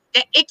that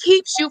it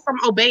keeps you from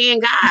obeying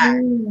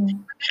God.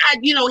 God,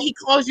 he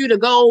calls you to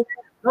go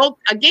to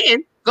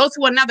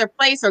another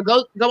place, or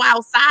go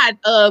outside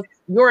of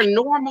your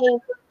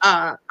normal,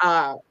 that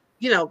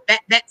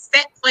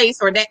set place,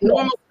 or that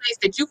normal place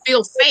that you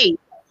feel safe.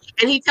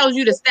 And he tells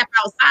you to step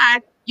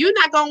outside. You're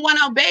not going to want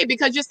to obey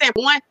because you're saying,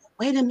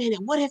 wait a minute,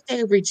 what if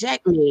they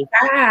reject me?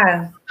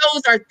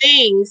 Those are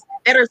things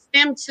that are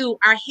stem to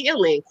our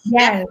healing.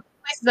 Yes.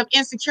 Places of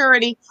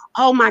insecurity.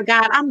 Oh my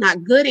God, I'm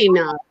not good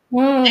enough.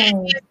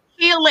 That is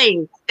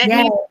healing that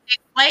needs to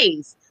take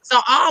place. So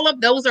all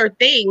of those are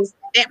things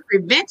that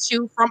prevent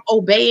you from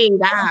obeying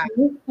God.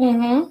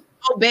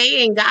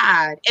 Obeying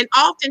God. And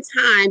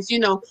oftentimes,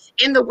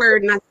 in the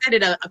word, and I said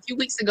it a few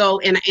weeks ago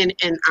in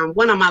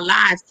one of my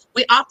lives,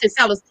 we often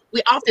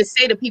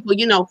say to people,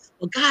 well,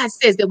 God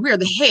says that we're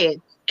the head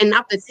and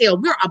not the tail.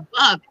 We're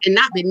above and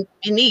not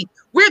beneath.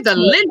 We're the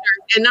lenders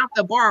and not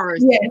the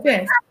borrowers.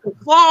 There are some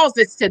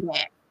clauses to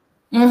that.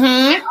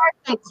 There are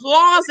some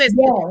clauses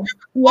to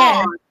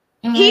that.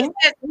 He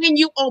says when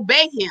you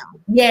obey him.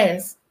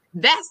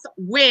 That's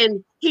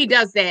when he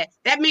does that.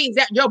 That means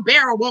that your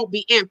barrel won't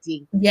be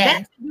empty.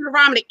 That's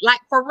Deuteronomy, like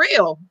for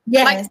real.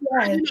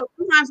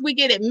 Sometimes we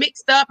get it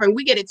mixed up and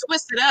we get it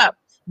twisted up.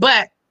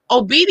 But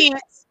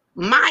obedience,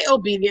 my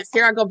obedience,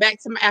 here I go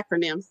back to my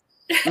acronyms.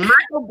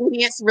 My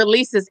obedience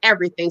releases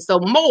everything. So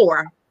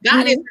more.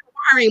 God is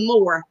requiring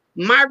more.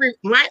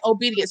 My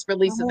obedience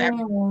releases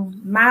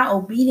everything. My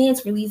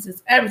obedience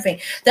releases everything.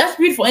 That's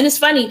beautiful. And it's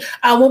funny,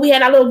 when we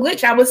had our little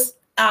glitch, I was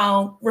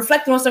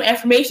reflecting on some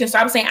information. So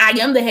I was saying I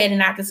am the head and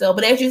not the tail.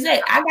 But as you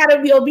said, I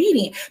gotta be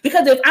obedient,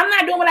 because if I'm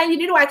not doing what I need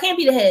to do, I can't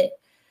be the head.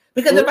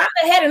 Because if I'm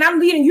the head and I'm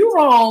leading you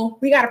wrong,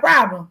 we got a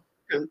problem.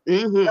 So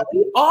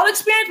we all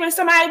experienced when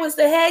somebody was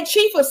the head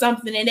chief or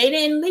something and they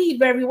didn't lead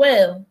very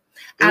well.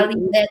 I'll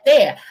leave that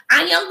there.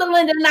 I am the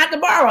lender, not the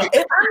borrower.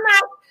 If I'm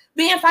not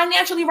being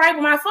financially right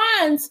with my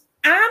funds,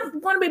 I'm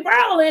going to be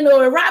borrowing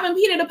or robbing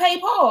Peter to pay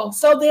Paul.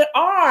 So there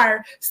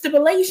are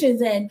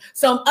stipulations and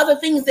some other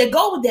things that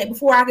go with that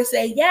before I can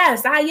say,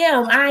 yes, I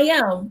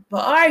am.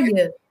 But are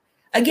you?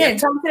 Again,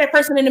 talking to that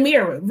person in the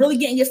mirror, really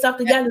getting yourself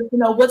together to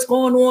know what's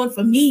going on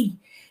for me.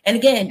 And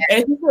again,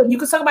 as you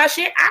can talk about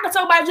shit, I can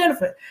talk about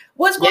Jennifer.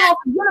 What's going on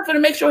for Jennifer to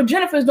make sure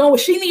Jennifer's doing what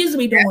she needs to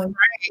be doing.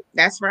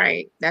 That's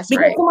right. Because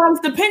somebody's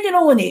dependent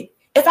on it.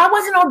 If I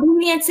wasn't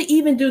obedient to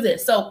even do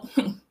this. So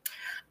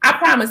I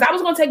promise I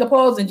was going to take a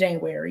pause in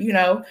January,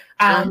 And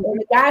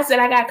the guys that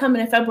I got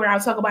coming in February, I'll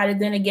talk about it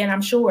then again,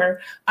 I'm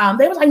sure.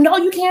 They was like, no,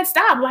 you can't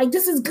stop. Like,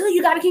 this is good.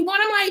 You got to keep going.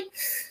 I'm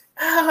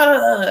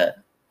like,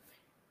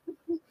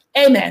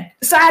 Amen.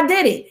 So I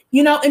did it,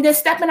 and then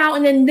stepping out,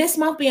 and then this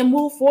month being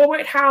moved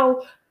forward,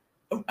 how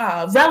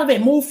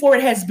relevant move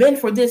forward has been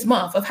for this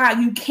month of how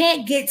you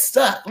can't get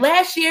stuck.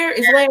 Last year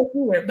is last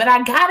year, but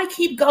I gotta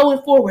keep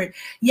going forward.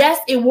 Yes,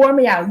 it wore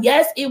me out.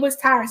 Yes, it was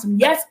tiresome.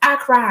 Yes, I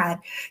cried.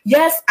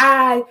 Yes,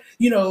 I,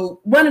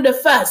 wanted to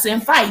fuss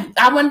and fight.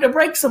 I wanted to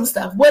break some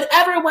stuff,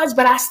 whatever it was,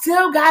 but I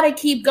still gotta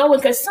keep going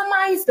because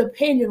somebody's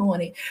dependent on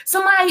it.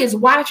 Somebody is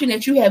watching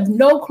that you have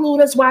no clue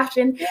that's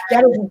watching,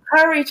 that is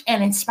encouraged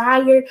and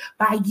inspired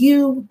by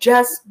you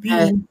just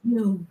being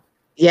you.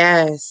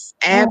 Yes,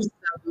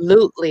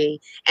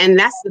 absolutely. And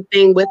that's the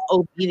thing with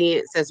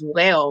obedience as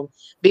well,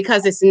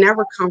 because it's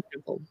never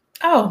comfortable.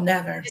 Oh,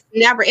 never.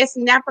 It's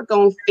never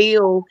going to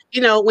feel,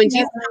 when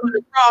Jesus went on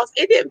the cross,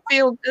 it didn't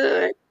feel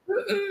good.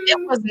 It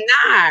was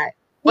not.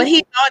 But he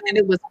thought that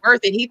it was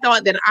worth it. He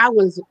thought that I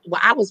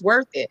was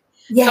worth it.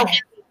 Yeah. So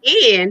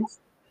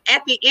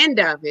at the end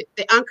of it,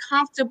 the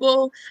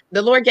uncomfortable,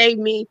 the Lord gave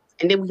me,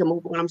 and then we can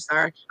move on. I'm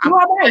sorry. You're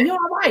all right. The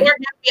Lord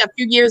gave me a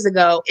few years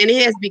ago, and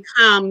it has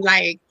become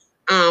like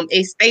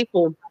a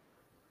staple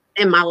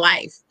in my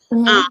life.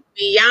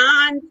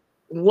 Beyond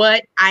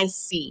what I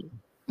see,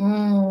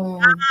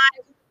 beyond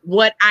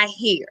what I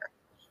hear,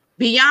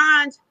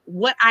 beyond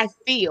what I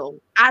feel,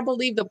 I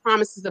believe the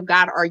promises of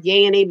God are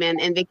yea and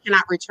amen, and they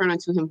cannot return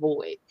unto him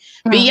void.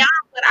 Beyond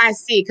what I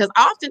see, because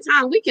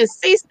oftentimes we can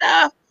see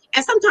stuff,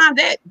 and sometimes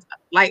that,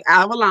 like,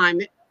 out of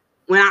alignment,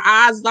 when our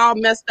eyes is all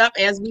messed up,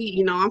 as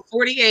we, I'm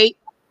 48,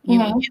 you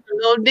get a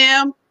little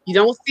dim, you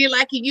don't see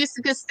like you used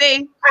to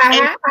see.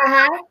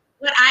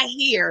 What I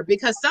hear,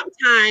 because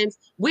sometimes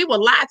we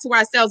will lie to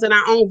ourselves in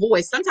our own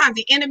voice. Sometimes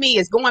the enemy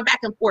is going back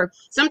and forth.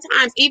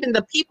 Sometimes even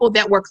the people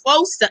that were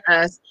close to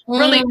us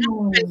really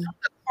don't even know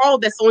the call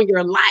that's on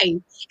your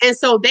life. And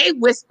so they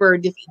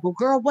whispered, well,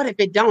 girl, what if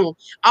it don't?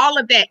 All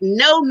of that.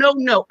 No.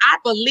 I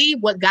believe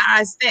what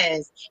God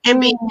says. And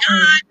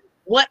beyond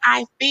what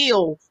I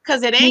feel,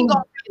 because it ain't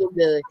going to feel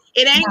good.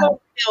 It ain't going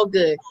to feel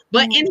good.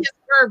 But in his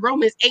word,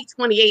 Romans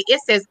 8:28,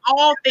 it says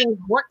all things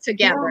work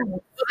together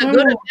for the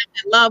good of them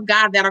that love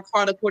God, that are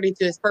called according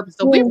to his purpose.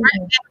 So we bring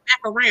that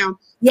back around.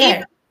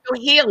 Even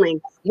your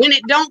healing, when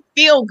it don't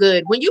feel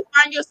good, when you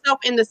find yourself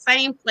in the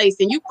same place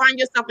and you find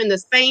yourself in the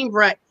same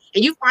rut,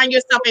 and you find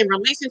yourself in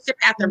relationship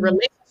after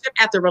relationship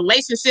after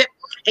relationship,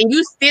 and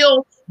you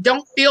still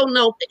don't feel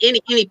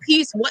any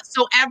peace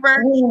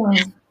whatsoever,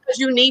 that's because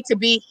you need to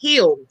be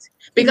healed.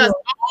 Because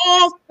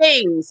all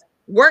things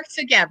work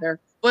together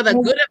for the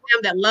good of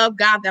them that love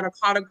God, that are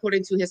called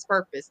according to his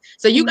purpose.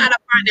 So you got to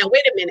find out,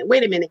 wait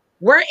a minute,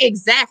 where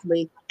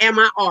exactly am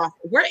I off?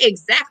 Where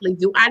exactly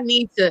do I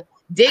need to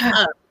dig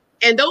up?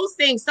 And those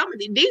things, some of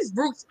these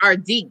roots are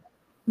deep.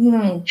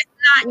 It's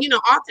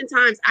not,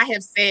 oftentimes I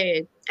have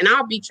said, and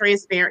I'll be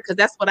transparent because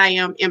that's what I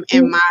am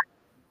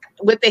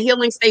with the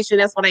healing station.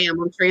 That's what I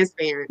am. I'm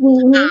transparent.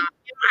 In my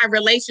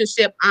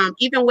relationship,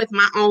 even with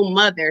my own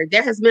mother,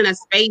 there has been a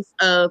space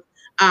of,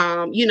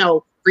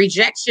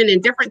 rejection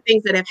and different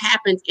things that have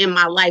happened in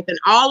my life. And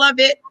all of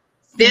it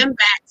stemmed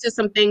back to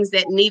some things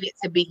that needed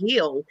to be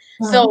healed.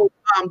 So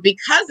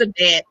because of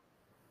that,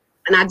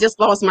 and I just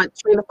lost my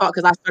train of thought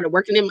because I started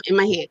working in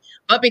my head.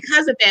 But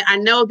because of that, I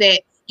know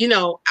that,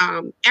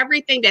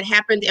 everything that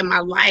happened in my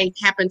life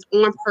happened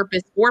on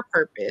purpose, for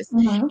purpose.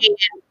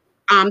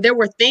 And there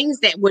were things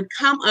that would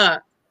come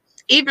up,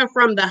 even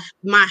from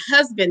my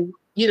husband,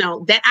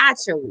 that I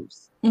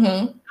chose. I'm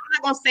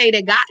not going to say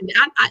that God,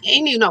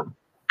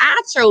 I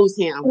chose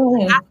him.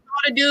 I saw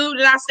the dude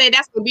that I said,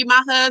 that's going to be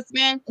my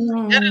husband.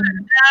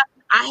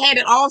 I had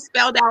it all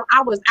spelled out.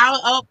 I was out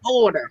of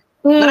order.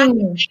 But I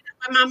made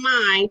up in my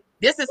mind,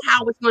 this is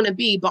how it's going to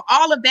be. But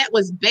all of that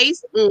was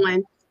based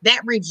on that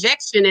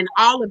rejection and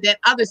all of that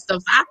other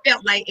stuff. So I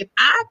felt like if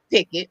I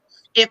pick it,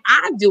 if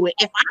I do it,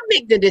 if I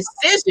make the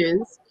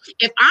decisions,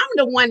 if I'm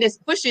the one that's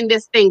pushing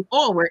this thing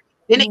forward,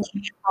 then it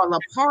can't fall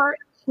apart.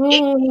 It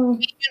can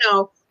be,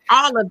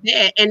 all of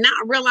that, and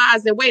not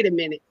realizing, wait a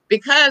minute,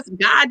 because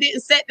God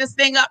didn't set this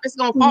thing up, it's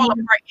going to fall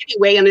apart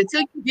anyway. And until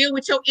you deal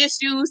with your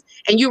issues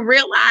and you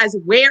realize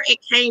where it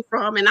came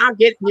from, and I'll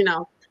get,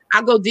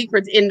 I'll go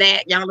deeper in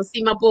that. Y'all will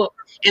see my book,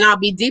 and I'll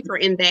be deeper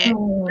in that.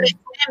 But it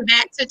went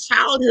back to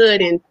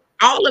childhood and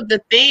all of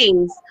the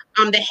things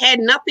that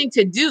had nothing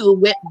to do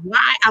with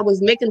why I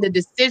was making the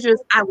decisions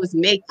I was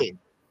making.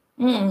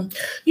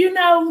 You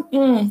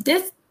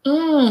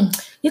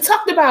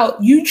talked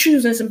about you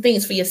choosing some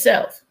things for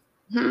yourself.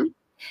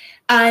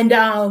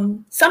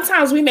 And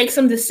sometimes we make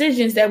some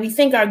decisions that we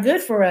think are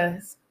good for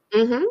us.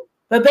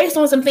 But based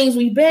on some things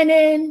we've been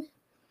in,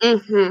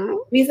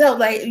 we felt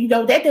like,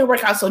 that didn't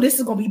work out. So this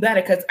is going to be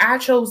better because I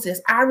chose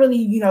this. I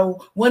really,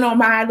 went on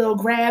my little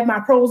grab, my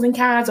pros and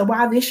cons of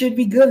why this should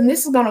be good and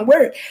this is going to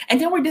work.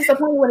 And then we're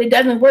disappointed when it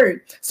doesn't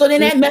work. So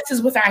then that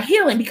messes with our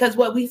healing, because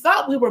what we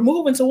thought we were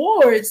moving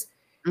towards,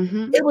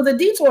 it was a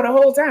detour the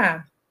whole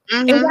time.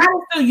 And God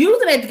is still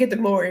using it to get the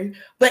glory,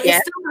 but it's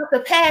still not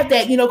the path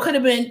that, could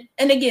have been.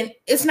 And again,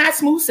 it's not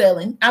smooth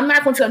sailing. I'm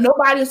not going to tell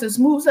nobody it's a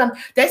smooth sailing.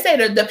 They say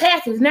the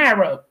path is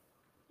narrow.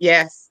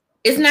 Yes.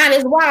 It's not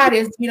as wide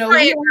as, we don't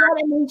have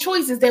that many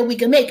choices that we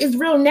can make. It's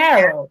real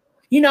narrow.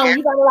 You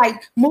gotta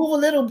like move a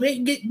little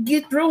bit,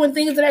 get through and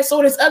things of that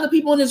sort. There's other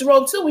people in this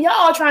road too. We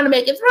all trying to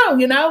make it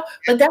through,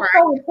 But that's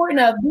so important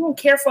of being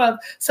careful of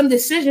some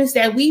decisions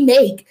that we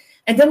make.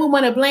 And then we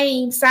want to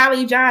blame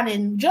Sally, John,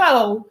 and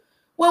Joe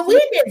when we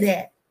did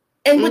that.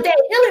 And with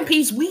that healing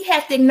piece, we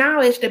have to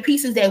acknowledge the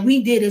pieces that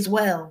we did as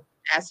well.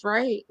 That's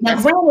right.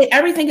 Now, granted,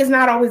 everything is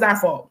not always our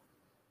fault.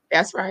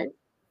 That's right.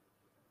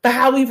 But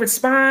how we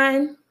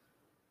respond,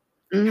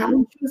 how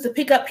we choose to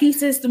pick up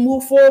pieces to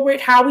move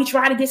forward, how we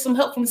try to get some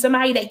help from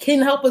somebody that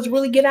can help us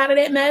really get out of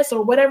that mess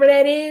or whatever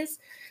that is.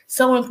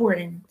 So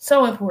important.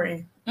 So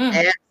important.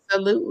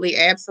 Absolutely.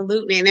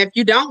 Absolutely. And if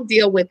you don't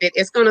deal with it,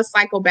 it's going to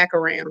cycle back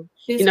around.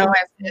 As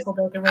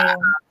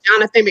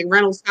Jonathan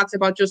McReynolds talks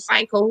about your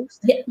cycles.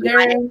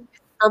 Yeah,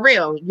 for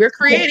real. You're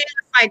creating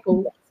a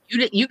cycle.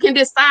 You can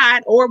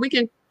decide, or we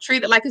can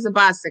treat it like it's a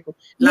bicycle.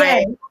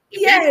 Like,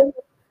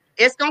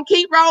 it's going to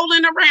keep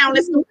rolling around.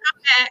 It's going to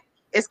come back.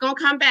 It's going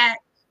to come back.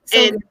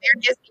 And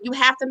you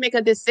have to make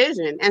a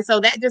decision. And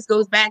so that just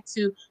goes back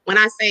to when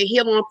I say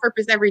heal on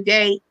purpose every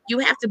day, you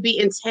have to be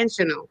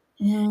intentional.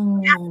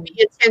 You have to be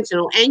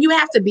intentional, and you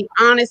have to be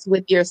honest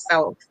with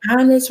yourself.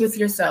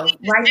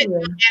 Right.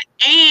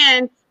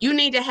 And you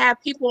need to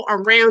have people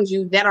around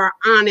you that are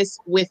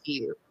honest with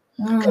you.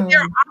 Because there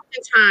are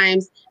often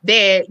times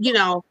that,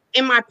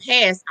 in my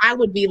past, I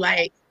would be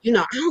like,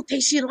 I don't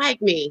think she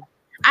liked me.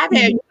 I've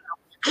had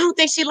I don't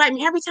think she liked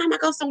me. Every time I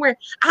go somewhere,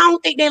 I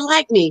don't think they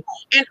like me.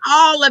 And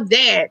all of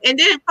that. And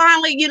then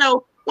finally,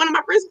 one of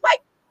my friends was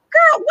like,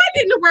 girl,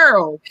 what in the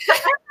world? I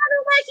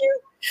don't like you.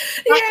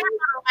 I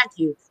don't like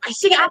you. I think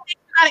she got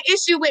an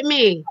issue with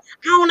me.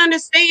 I don't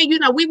understand.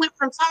 We went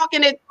from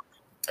talking to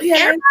everybody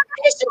got an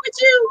issue with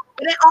you.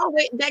 But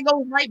that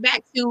goes right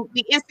back to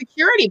the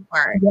insecurity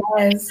part.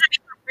 Yes.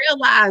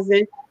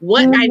 Realizing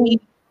what I need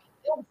to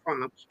heal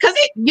from. Because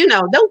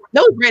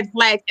those red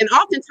flags, and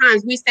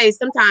oftentimes we say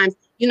sometimes,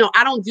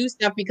 I don't do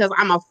stuff because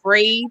I'm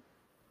afraid.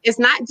 It's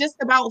not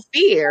just about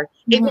fear.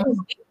 It goes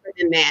deeper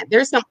than that.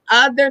 There's some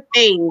other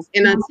things.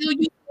 And until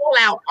you pull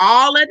out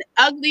all of the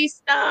ugly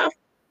stuff,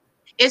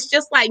 it's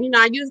just like,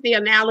 I use the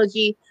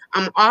analogy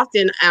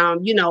often,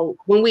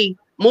 when we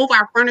move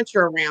our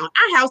furniture around,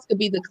 our house could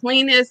be the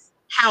cleanest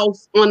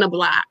house on the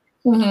block.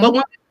 But when we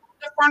move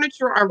the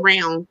furniture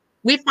around,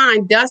 we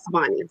find dust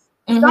bunnies.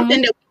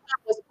 Something that we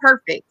thought was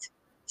perfect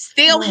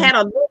still had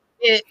a little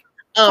bit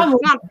of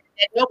something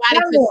that nobody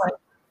could see.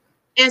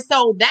 And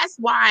so that's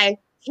why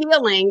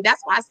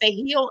that's why I say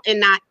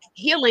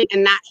healing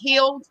and not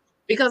healed,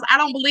 because I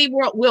don't believe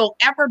we'll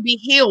ever be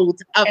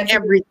healed of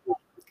everything.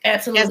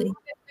 Absolutely. As long as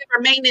we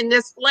remain in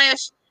this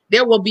flesh,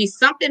 there will be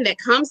something that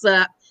comes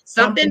up,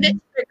 something that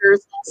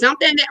triggers,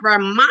 something that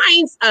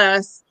reminds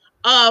us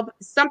of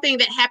something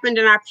that happened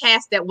in our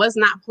past that was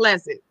not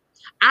pleasant.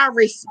 Our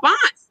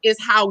response is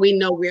how we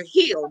know we're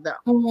healed, though.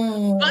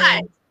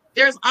 But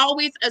there's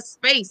always a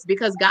space,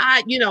 because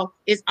God,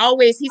 is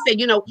always, he said,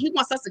 he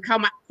wants us to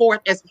come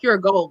forth as pure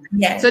gold.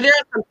 Yes. So there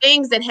are some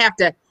things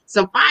that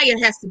some fire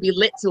has to be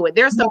lit to it.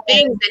 There's some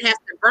things that has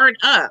to burn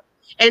up,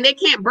 and they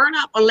can't burn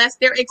up unless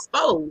they're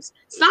exposed.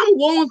 Some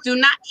wounds do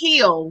not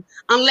heal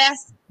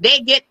unless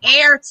they get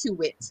air to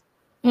it.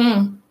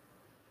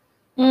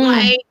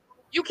 Like,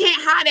 you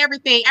can't hide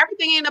everything.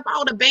 Everything ain't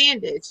about a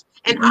bandage.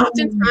 And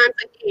oftentimes,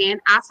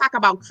 again, I talk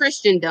about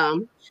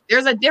Christendom.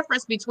 There's a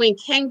difference between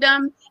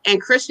kingdom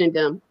and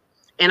Christendom.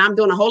 And I'm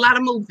doing a whole lot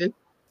of moving.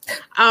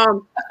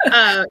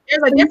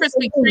 There's a difference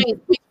between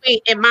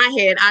in my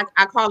head,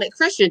 I call it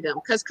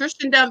Christendom, because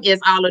Christendom is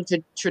all of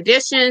the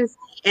traditions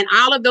and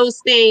all of those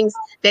things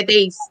that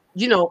they,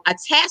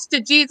 attach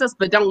to Jesus,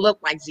 but don't look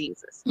like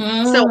Jesus.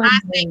 So I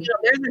think,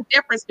 there's a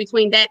difference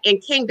between that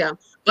and kingdom.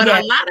 But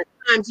a lot of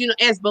times,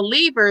 as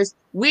believers,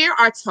 we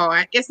are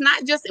taught, it's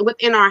not just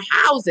within our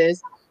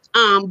houses,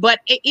 but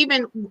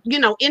even,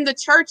 in the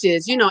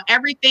churches,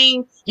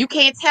 everything, you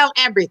can't tell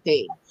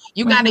everything.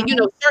 You got to,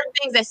 certain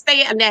things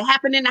that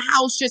happen in the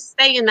house should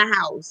stay in the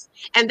house.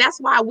 And that's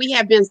why we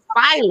have been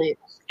silent.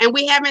 And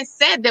we haven't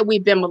said that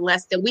we've been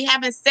molested. We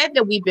haven't said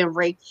that we've been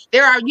raped.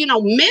 There are,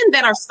 men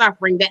that are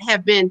suffering that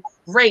have been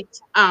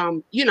raped,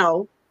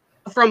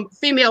 from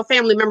female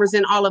family members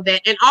and all of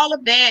that. And all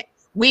of that,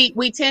 we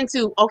tend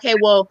to,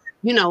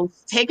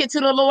 take it to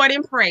the Lord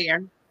in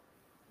prayer.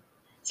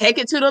 Take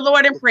it to the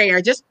Lord in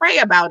prayer. Just pray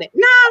about it.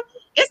 No,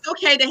 it's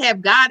okay to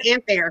have God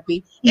in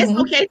therapy. It's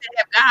okay to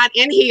have God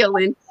in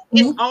healing.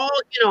 It's all,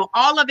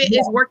 all of it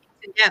is working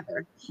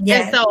together.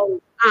 And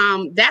so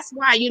that's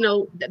why,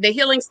 the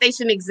healing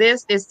station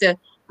exists, is to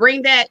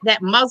bring that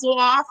muzzle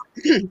off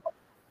and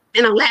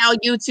allow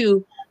you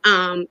to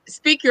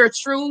speak your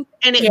truth,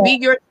 and it be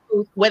your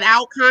truth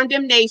without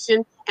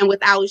condemnation and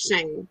without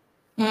shame.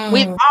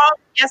 We've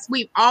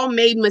all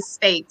made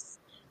mistakes.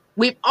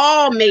 We've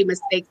all made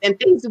mistakes and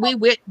things we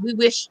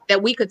wish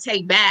that we could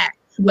take back.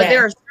 But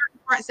there are certain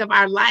parts of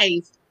our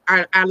life,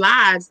 our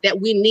lives, that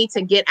we need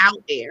to get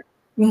out there.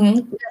 There are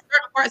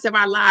certain parts of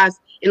our lives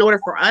in order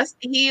for us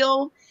to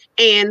heal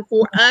and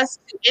for us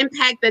to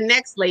impact the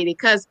next lady,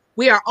 because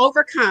we are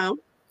overcome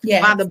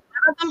by the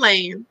blood of the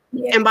Lamb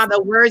and by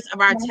the words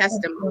of our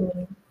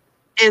testimony.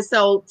 And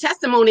so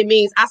testimony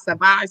means I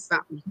survived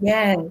something.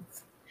 Yes.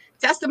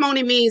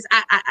 Testimony means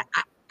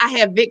I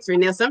have victory.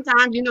 Now,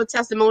 sometimes,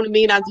 testimony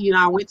means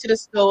I went to the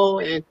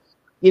store and,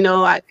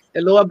 the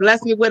Lord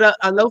blessed me with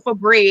a loaf of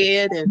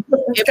bread, and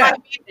it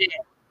might be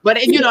that. But,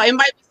 it might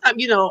be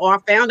something, or I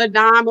found a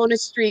dime on the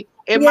street.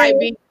 It might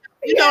be,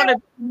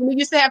 we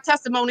used to have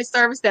testimony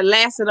service that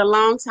lasted a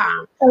long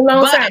time. A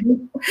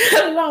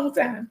long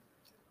time.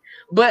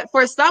 But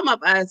for some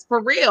of us,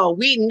 for real,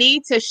 we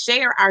need to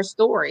share our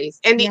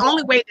stories. And the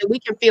only way that we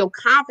can feel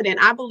confident,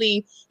 I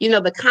believe,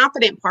 the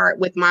confident part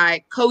with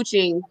my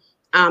coaching,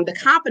 the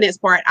confidence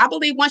part, I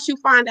believe once you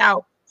find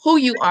out who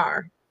you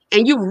are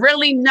and you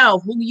really know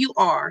who you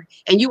are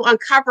and you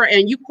uncover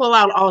and you pull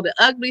out all the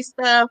ugly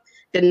stuff,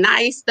 the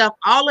nice stuff,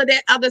 all of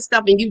that other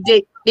stuff, and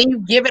then you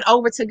give it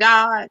over to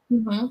God.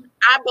 Mm-hmm.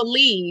 I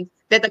believe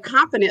that the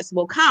confidence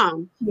will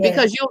come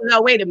because you'll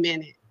know, wait a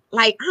minute,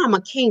 like I'm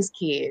a king's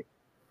kid.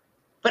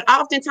 But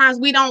oftentimes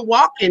we don't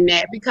walk in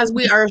that because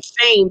we are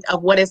ashamed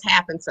of what has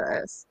happened to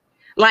us.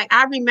 Like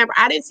I remember,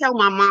 I didn't tell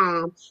my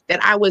mom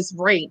that I was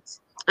raped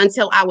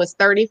until I was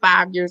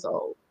 35 years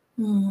old.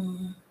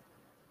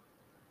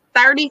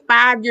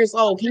 35 years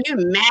old. Can you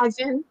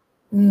imagine?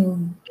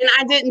 And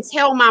I didn't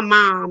tell my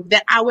mom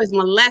that I was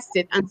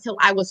molested until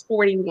I was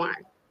 41.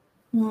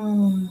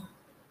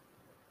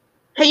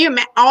 Can you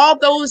imagine all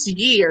those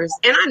years?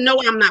 And I know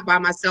I'm not by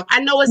myself. I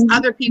know it's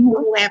other people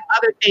who have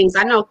other things.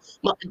 I know,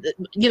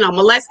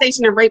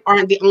 molestation and rape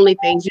aren't the only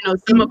things.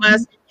 Some of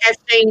us have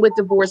shame with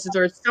divorces,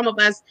 or some of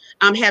us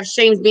have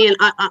shame being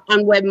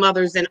unwed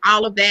mothers and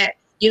all of that.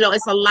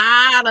 It's a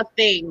lot of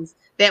things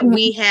that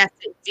we have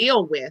to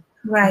deal with.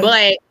 Right.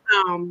 But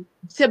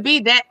to be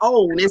that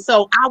old, and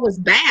so I was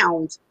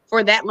bound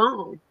for that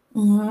long.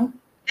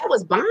 That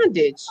was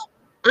bondage.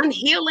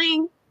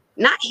 Unhealing.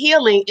 Not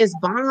healing is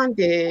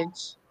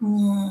bondage.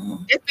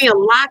 It's being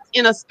locked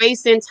in a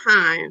space and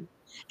time.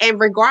 And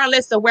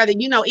regardless of whether,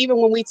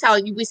 even when we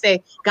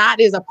say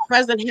God is a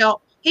present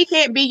help, he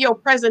can't be your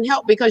present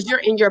help because you're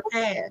in your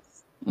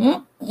past.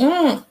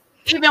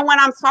 Even when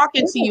I'm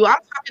talking to you, I'm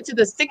talking to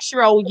the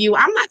 6-year-old you.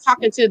 I'm not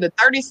talking to the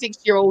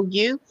 36-year-old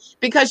you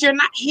because you're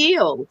not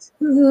healed.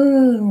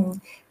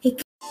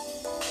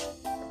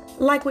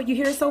 Like what you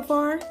hear so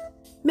far?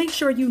 Make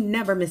sure you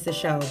never miss a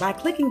show by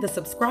clicking the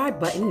subscribe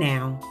button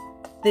now.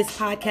 This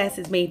podcast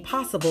is made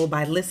possible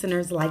by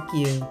listeners like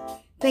you.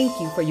 Thank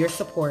you for your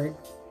support.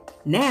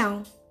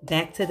 Now,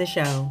 back to the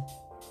show.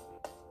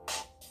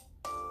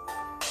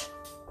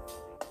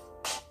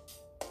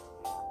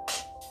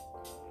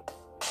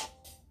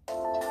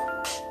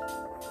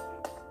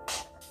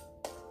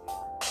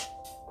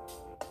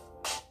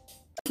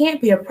 Can't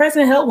be a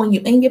present help when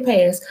you're in your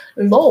past.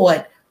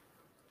 Lord,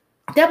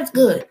 that was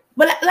good.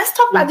 But let's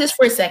talk about this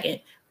for a second.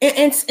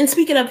 And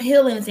speaking of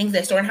healing and things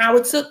that sort, and how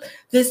it took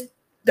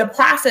the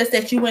process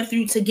that you went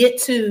through to get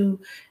to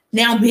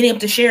now being able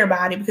to share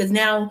about it, because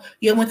now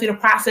you went through the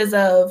process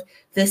of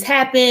this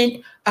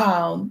happened,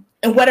 and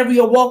whatever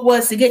your walk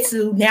was to get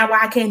to now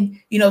I can,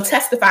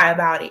 testify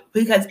about it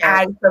because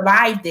I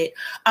survived it.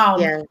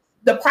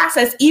 The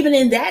process, even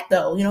in that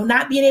though,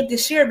 not being able to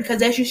share,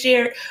 because as you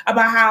shared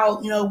about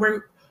how,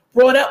 we're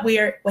brought up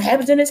where what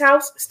happens in this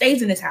house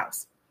stays in this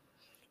house.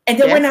 And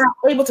then we're not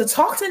able to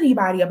talk to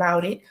anybody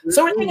about it.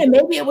 So we're thinking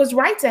maybe it was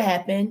right to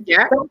happen.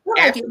 Yeah, but I feel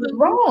like it was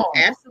wrong.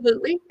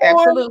 Absolutely.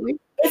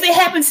 If it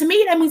happened to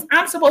me, that means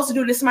I'm supposed to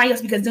do this to somebody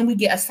else, because then we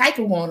get a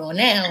cycle going on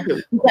now.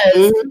 Because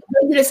if you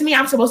do this to me,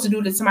 I'm supposed to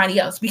do this to somebody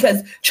else,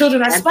 because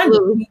children are spongy.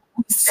 We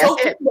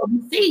what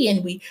we see,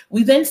 and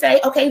we then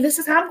say, okay, this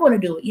is how I'm going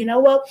to do it.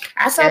 Well,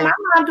 I saw my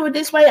mom do it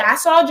this way. I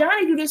saw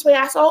Johnny do this way.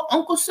 I saw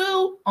Uncle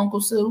Sue.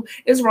 Uncle Sue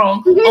is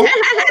wrong. It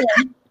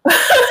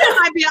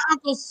might be an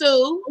Uncle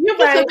Sue. You're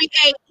right.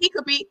 He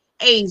could be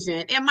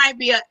Asian. It might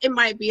be a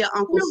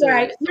Uncle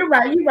Sue. You're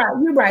right.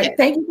 Yes.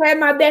 Thank you for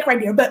having my back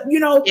right there. But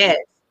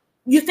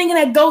you're thinking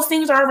that those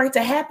things are right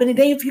to happen, and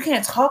then if you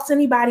can't talk to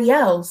anybody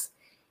else,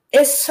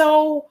 it's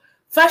so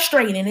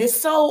frustrating. It's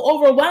so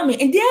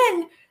overwhelming. And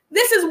then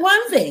this is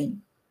one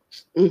thing.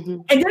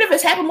 And then if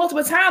it's happened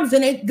multiple times,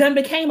 then it then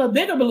became a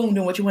bigger balloon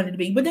than what you wanted to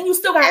be. But then you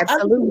still got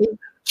other people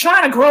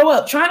trying to grow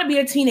up, trying to be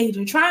a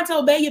teenager, trying to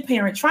obey your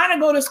parents, trying to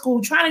go to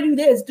school, trying to do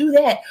this, do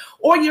that.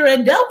 Or you're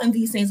an adult and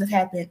these things have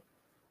happened.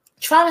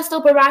 Trying to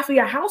still provide for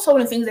your household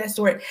and things of that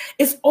sort.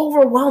 It's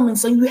overwhelming.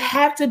 So you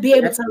have to be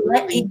able to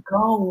let it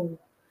go.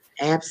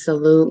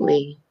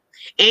 Absolutely.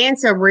 And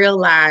to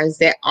realize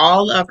that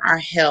all of our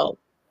help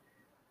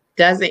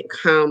doesn't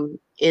come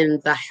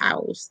in the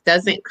house,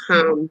 doesn't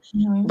come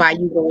by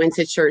you going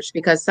to church,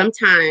 because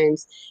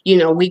sometimes,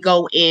 we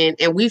go in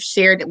and we've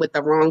shared it with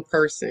the wrong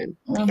person.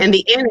 And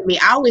the enemy,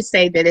 I always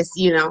say that it's,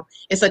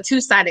 it's a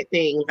two-sided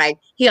thing. Like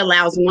he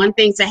allows one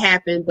thing to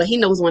happen, but he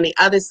knows on the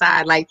other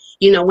side, like,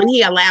 when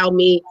he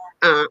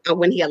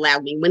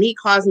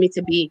caused me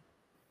to be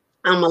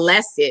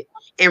molested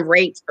and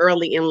raped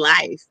early in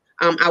life.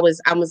 I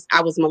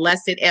was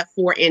molested at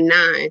 4 and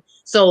 9.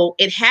 So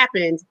it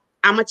happened.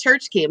 I'm a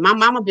church kid. My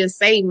mama been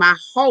saved my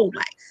whole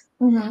life.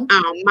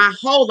 My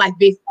whole life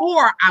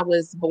before I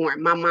was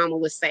born, my mama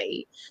was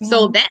saved.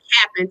 So that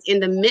happened in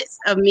the midst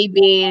of me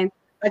being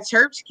a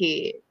church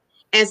kid.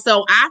 And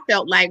so I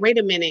felt like, wait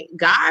a minute,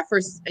 I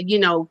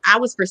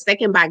was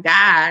forsaken by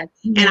God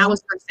and I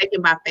was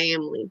forsaken by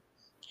family.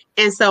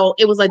 And so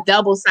it was a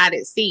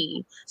double-sided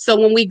seed. So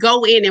when we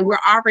go in and we're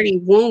already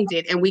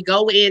wounded and we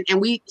go in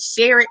and we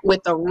share it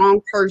with the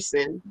wrong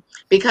person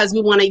because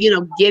we want to,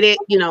 get it,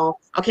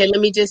 okay,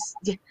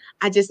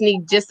 I just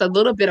need just a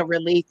little bit of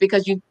relief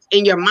because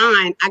in your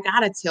mind, I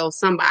got to tell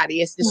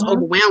somebody. It's just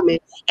overwhelming.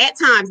 At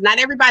times, not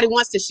everybody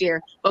wants to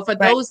share, but for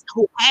those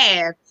who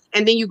have,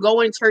 and then you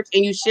go in church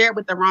and you share it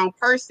with the wrong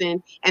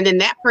person, and then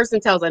that person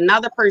tells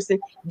another person,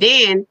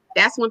 then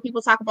that's when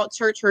people talk about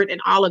church hurt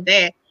and all of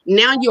that.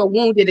 Now you're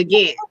wounded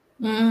again.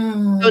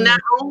 So not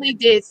only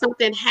did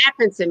something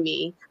happen to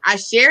me, I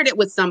shared it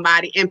with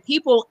somebody, and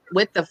people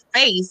with the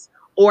face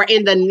or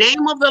in the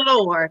name of the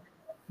Lord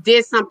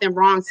did something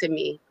wrong to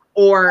me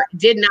or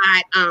did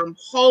not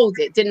hold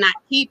it, did not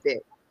keep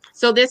it.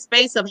 So this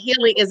space of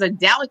healing is a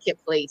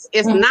delicate place.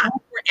 It's not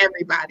for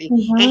everybody.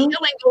 And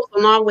healing goes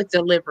along with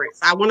deliverance.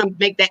 I want to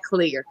make that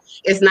clear.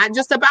 It's not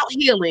just about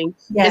healing.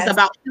 It's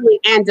about healing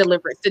and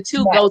deliverance. The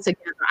two go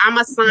together. I'm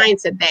assigned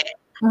to that.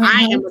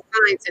 I am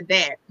assigned to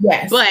that.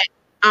 But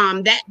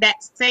that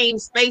same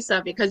space of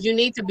it, because you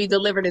need to be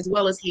delivered as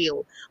well as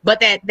healed. But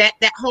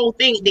that whole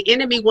thing, the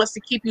enemy wants to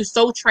keep you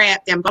so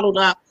trapped and bottled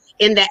up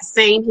in that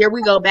same, here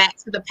we go back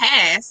to the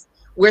past.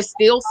 We're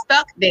still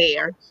stuck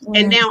there.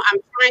 And now I'm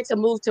trying to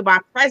move to my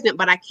present,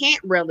 but I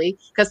can't really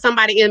because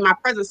somebody in my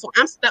present. So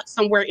I'm stuck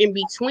somewhere in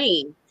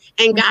between.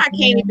 And God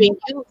can't even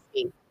use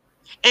me.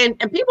 And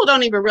people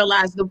don't even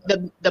realize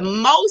the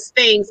most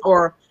things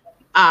or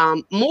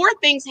more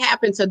things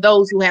happen to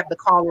those who have the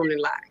call on their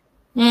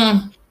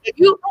life. If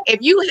you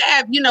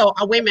have,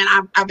 a women,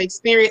 I've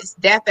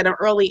experienced death at an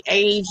early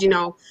age,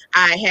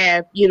 I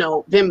have,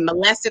 been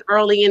molested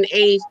early in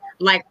age,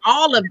 like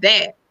all of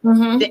that.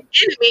 The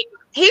enemy,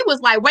 he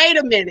was like, wait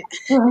a minute.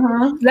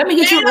 Let me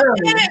get you early.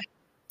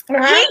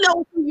 He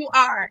knows who you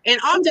are. And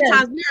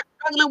oftentimes we are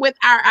struggling with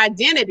our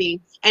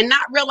identity and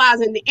not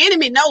realizing the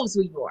enemy knows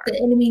who you are.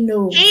 The enemy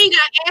knows. He ain't got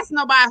to ask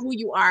nobody who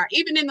you are.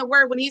 Even in the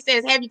word, when he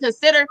says, have you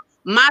considered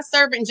my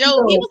servant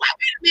Job? He was like,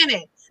 wait a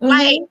minute.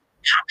 Like,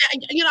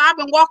 I've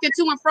been walking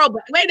to and fro,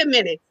 but wait a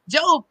minute.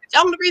 Job, the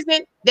only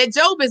reason that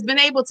Job has been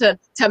able to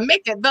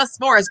make it thus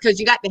far is because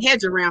you got the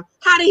hedge around.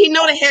 How did he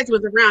know the hedge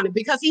was around it?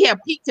 Because he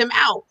had peeked him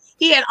out.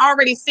 He had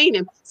already seen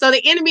him. So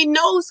the enemy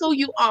knows who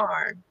you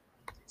are.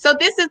 So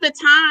this is the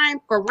time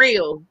for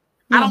real.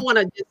 I don't want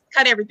to just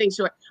cut everything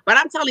short, but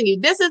I'm telling you,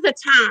 this is the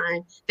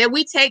time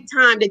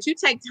that you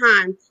take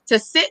time to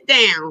sit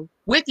down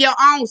with your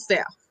own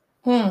self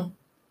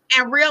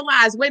and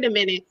realize, wait a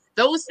minute,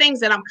 those things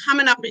that I'm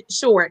coming up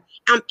short,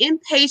 I'm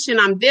impatient,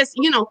 I'm this,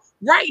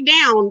 write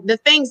down the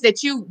things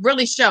that you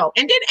really show.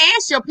 And then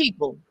ask your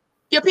people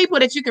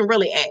that you can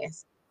really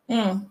ask.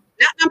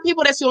 Not them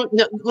people that's going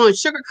to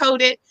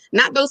sugarcoat it,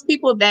 not those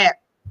people that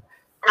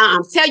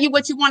tell you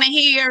what you want to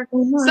hear.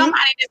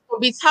 Somebody that's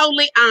going to be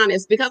totally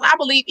honest, because I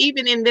believe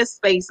even in this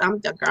space, I'm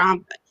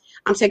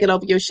taking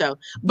over your show,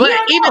 but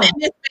even in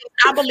this space,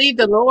 I believe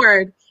the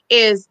Lord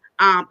is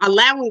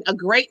allowing a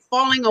great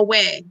falling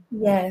away.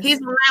 He's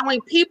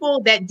allowing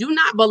people that do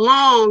not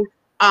belong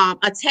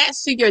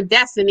attached to your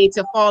destiny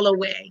to fall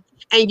away.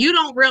 And you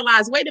don't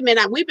realize, wait a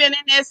minute, we've been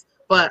in this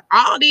for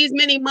all these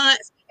many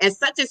months and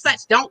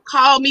such don't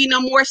call me no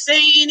more. She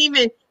ain't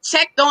even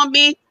checked on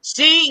me.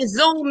 She ain't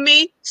Zoom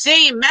me.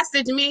 She ain't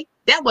messaged me.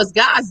 That was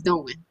God's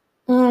doing.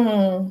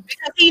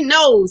 Because he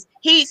knows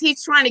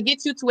he's trying to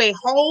get you to a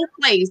whole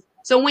place.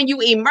 So when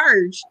you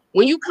emerge,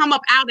 when you come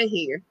up out of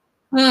here,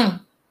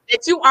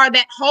 that you are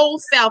that whole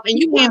self, and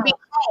you can't be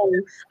whole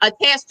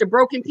attached to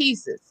broken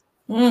pieces.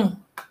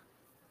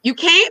 You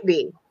can't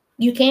be.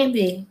 You can't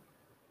be.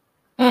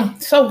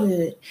 So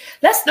good.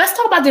 Let's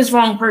talk about this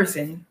wrong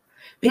person,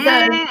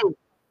 because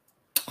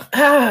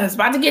it's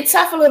about to get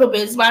tough a little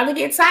bit. It's about to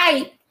get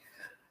tight,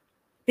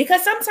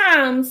 because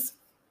sometimes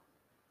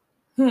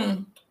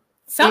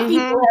some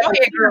people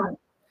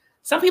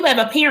have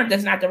a parent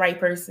that's not the right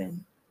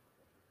person,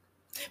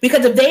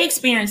 because if they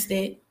experienced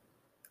it,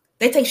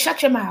 they say,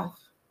 shut your mouth.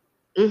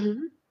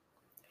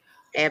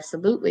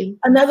 Absolutely.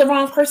 Another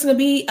wrong person to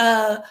be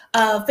a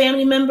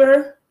family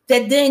member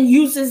that then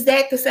uses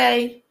that to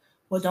say,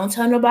 well, don't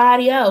tell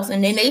nobody else.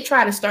 And then they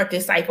try to start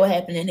this cycle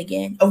happening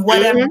again of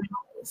whatever it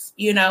is,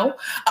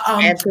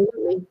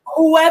 Absolutely.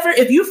 Whoever,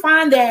 if you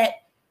find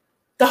that,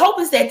 the hope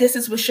is that this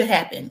is what should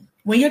happen.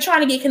 When you're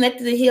trying to get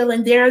connected to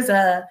healing, there's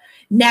a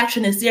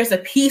naturalness, there's a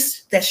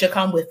peace that should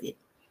come with it.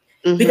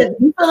 Because if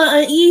you feel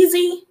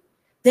uneasy,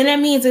 then that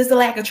means there's a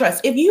lack of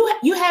trust. If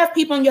you have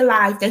people in your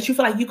life that you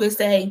feel like you could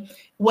say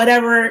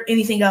whatever,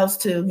 anything else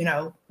to,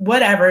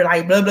 whatever,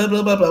 like blah, blah,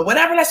 blah, blah, blah,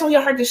 whatever that's on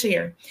your heart to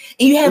share.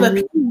 And you have a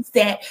peace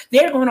that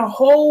they're going to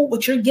hold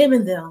what you're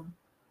giving them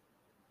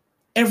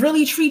and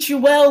really treat you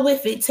well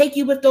with it, take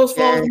you with those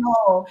flaws and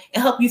all,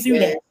 and help you through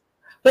that.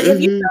 But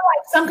if you feel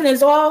like something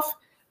is off,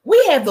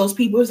 We have those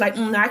people. It's like,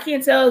 I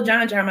can't tell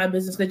John my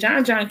business because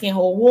John can't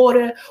hold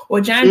water,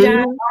 or John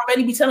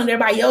already be telling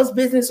everybody else's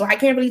business, so I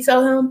can't really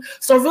tell him.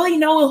 So really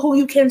knowing who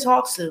you can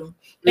talk to.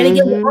 And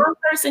again, the wrong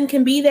person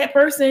can be that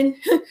person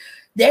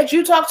that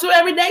you talk to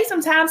every day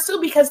sometimes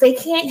too, because they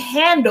can't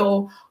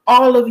handle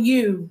all of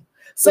you.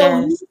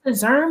 So use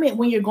discernment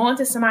when you're going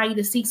to somebody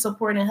to seek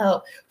support and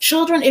help.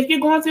 Children, if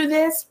you're going through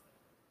this,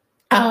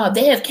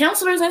 they have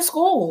counselors in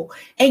school,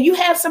 and you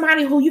have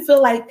somebody who you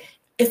feel like,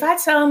 if I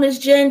tell Miss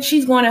Jen,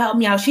 she's going to help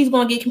me out. She's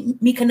going to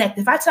get me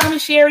connected. If I tell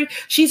Miss Sherry,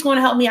 she's going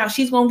to help me out.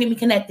 She's going to get me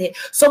connected.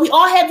 So we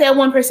all have that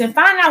one person.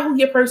 Find out who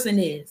your person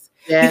is.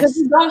 Because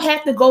you don't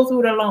have to go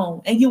through it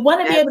alone. And you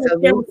want to be able to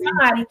share with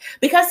somebody,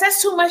 because that's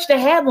too much to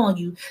have on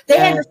you. They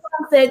had the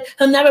song that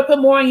he'll never put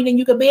more on you than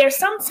you could bear.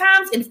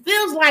 Sometimes it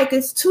feels like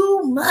it's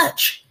too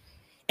much.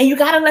 And you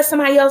got to let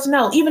somebody else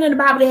know. Even in the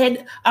Bible, they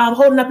had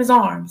holding up his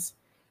arms.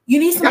 You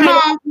need somebody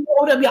to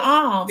hold up your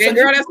arms. Yeah,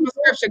 girl, that's my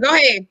scripture. Go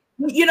ahead.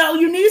 You know,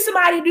 you need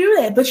somebody to do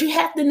that, but you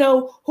have to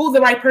know who the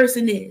right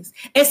person is.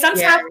 And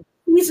sometimes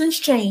seasons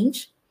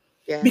change,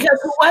 because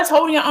who was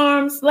holding your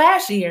arms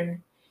last year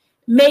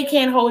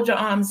can't hold your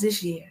arms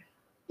this year.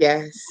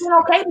 Yes. Being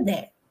okay with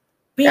that.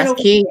 That's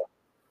key.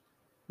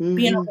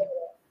 Being okay with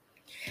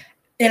that.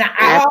 And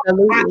I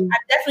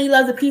definitely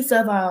love the piece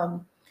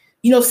of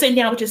sitting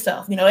down with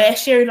yourself,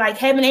 as Sherry, like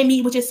having a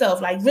meet with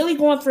yourself, like really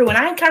going through. And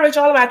I encourage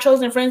all of our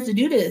chosen friends to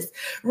do this,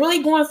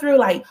 really going through,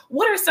 like,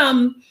 what are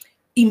some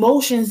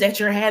emotions that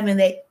you're having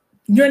that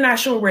you're not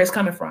sure where it's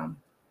coming from.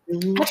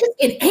 I just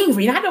get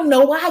angry, and I don't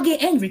know why I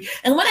get angry.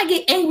 And when I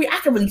get angry, I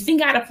can really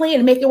think out a plan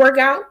to make it work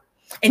out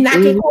and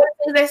not get caught in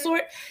things of that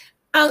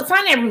sort.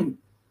 Find that root.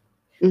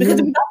 Because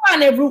if you don't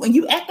find that root and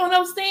you act on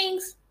those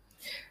things,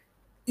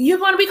 you're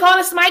going to be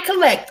calling somebody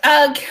collect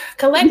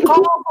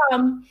call.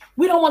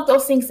 We don't want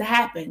those things to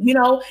happen, and you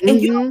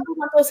don't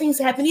want those things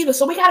to happen either.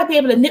 So we got to be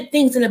able to nip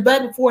things in the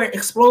bud before it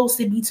explodes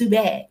to be too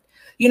bad.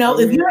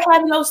 If you're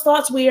having those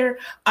thoughts where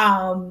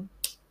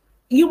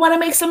you want to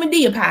make some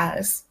Medea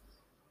pies,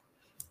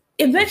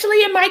 eventually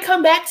it might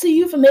come back to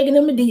you for making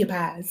them Medea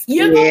pies.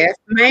 Yes,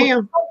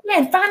 ma'am.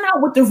 Find out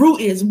what the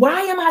root is.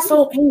 Why am I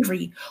so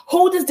angry?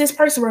 Who does this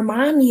person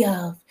remind me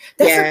of?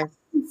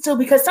 So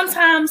because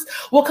sometimes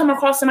we'll come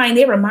across somebody and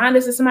they remind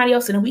us of somebody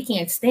else, and then we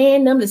can't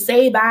stand them to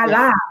save our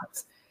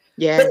lives.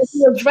 But if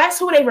you address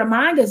who they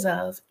remind us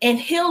of and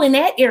heal in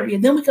that area,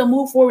 then we can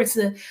move forward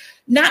to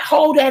not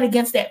hold that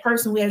against that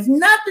person who has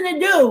nothing to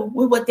do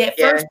with what that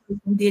first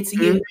person did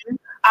to you.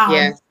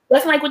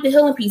 That's like with the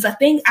healing piece. I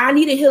think I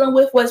needed healing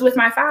was with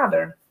my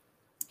father.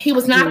 He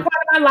was not a part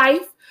of my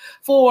life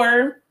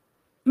for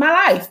my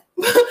life.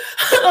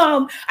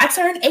 I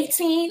turned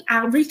 18.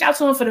 I reached out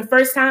to him for the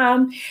first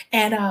time,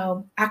 and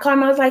I called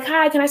him. I was like,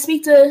 "Hi, can I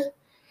speak to?"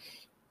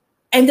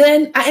 And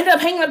then I ended up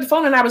hanging up the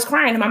phone, and I was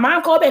crying. And my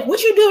mom called back.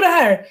 "What you do to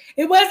her?"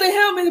 It wasn't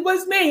him. It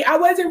was me. I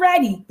wasn't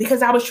ready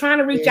because I was trying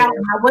to reach out.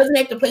 And I wasn't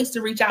at the place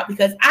to reach out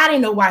because I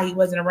didn't know why he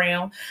wasn't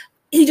around.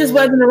 He just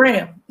wasn't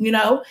around,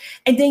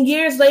 And then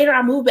years later,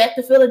 I moved back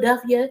to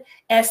Philadelphia.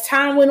 As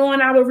time went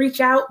on, I would reach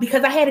out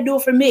because I had to do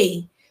it for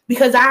me.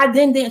 Because I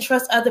then didn't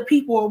trust other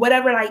people or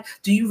whatever. Like,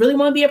 do you really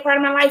want to be a part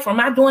of my life? Or am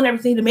I doing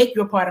everything to make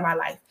you a part of my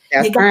life?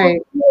 That's right.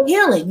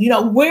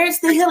 Healing, where's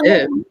the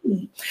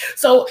healing?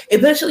 So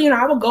eventually,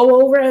 I would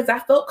go over as I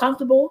felt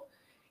comfortable.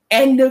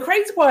 And the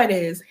crazy part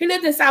is, he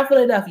lived in South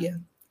Philadelphia.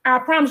 I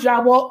promise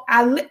y'all,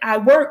 I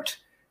worked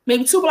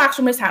maybe 2 blocks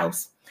from his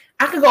house.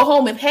 I could go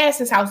home and pass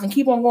his house and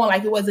keep on going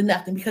like it wasn't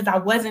nothing because I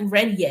wasn't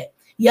ready yet.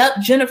 Yup,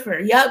 Jennifer.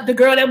 Yup, the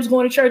girl that was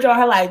going to church all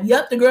her life.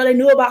 Yup, the girl that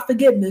knew about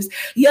forgiveness.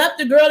 Yup,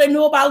 the girl that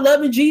knew about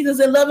loving Jesus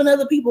and loving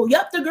other people.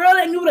 Yup, the girl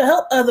that knew to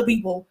help other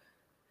people.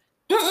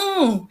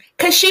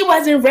 Because she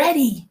wasn't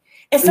ready.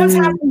 And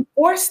sometimes we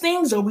force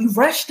things or we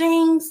rush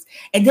things,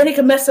 and then it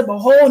can mess up a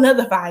whole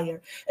nother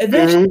fire.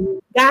 Eventually,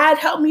 God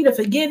helped me to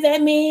forgive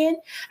that man.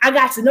 I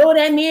got to know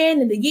that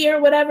man in the year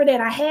or whatever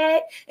that I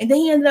had, and then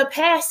he ended up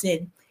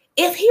passing.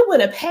 If he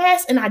would have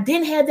passed and I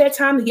didn't have that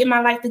time to get my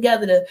life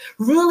together to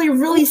really,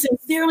 really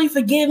sincerely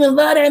forgive and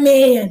love that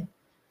man,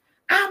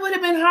 I would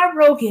have been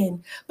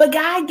heartbroken. But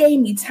God gave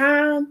me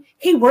time.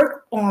 He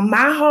worked on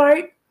my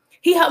heart.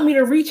 He helped me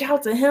to reach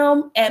out to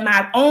him at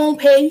my own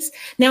pace.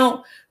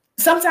 Now,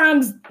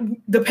 sometimes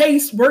the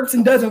pace works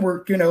and doesn't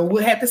work. We'll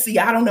have to see.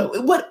 I don't know.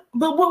 But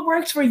what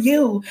works for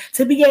you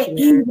to be at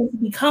ease and to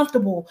be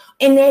comfortable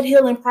in that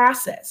healing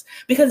process?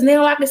 Because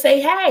now I can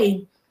say,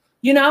 hey,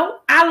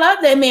 I love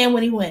that man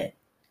when he went.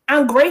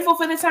 I'm grateful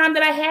for the time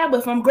that I had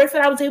with him. I'm grateful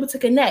that I was able to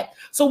connect.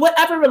 So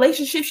whatever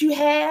relationships you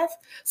have,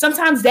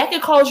 sometimes that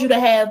could cause you to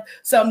have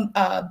some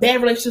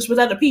bad relationships with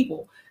other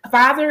people.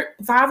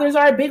 Fathers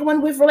are a big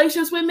one with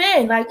relationships with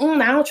men. Like,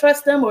 I don't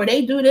trust them, or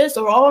they do this,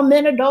 or all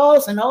men are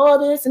dogs, and all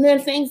this, and then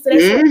things to that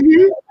sort.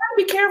 You gotta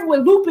be careful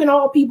with looping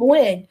all people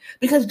in,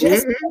 because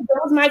just that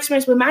was my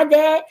experience with my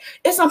dad.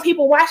 There's some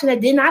people watching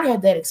that did not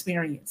have that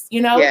experience.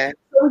 So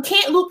we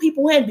can't loop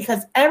people in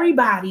because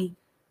everybody,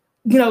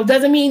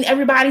 doesn't mean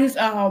everybody's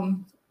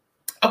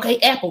Okay,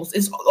 apples.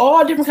 It's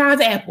all different kinds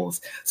of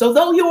apples. So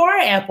though you are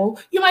an apple,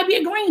 you might be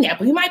a green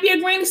apple. You might be a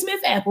Granny Smith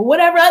apple,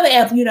 whatever other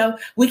apple,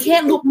 we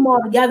can't loop them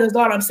all together is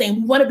all I'm saying.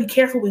 We want to be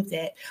careful with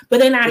that.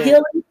 But in our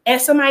healing,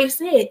 as somebody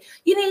said,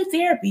 you need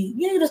therapy.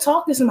 You need to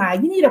talk to somebody.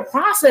 You need to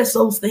process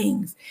those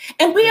things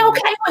and be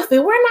okay with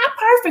it. We're not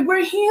perfect.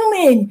 We're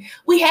human.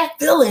 We have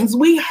feelings.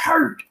 We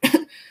hurt.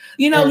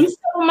 You step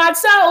on my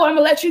toe, I'm going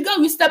to let you go.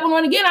 You step on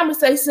one again, I'm going to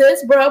say,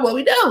 sis, bro, what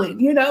we doing?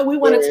 We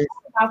want to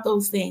talk about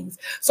those things.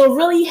 So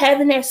really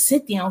having that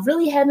sit down,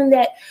 really having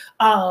that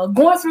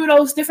going through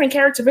those different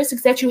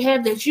characteristics that you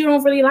have that you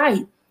don't really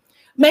like.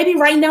 Maybe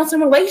writing down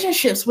some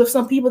relationships with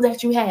some people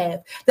that you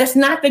have that's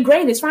not the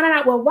greatest. Finding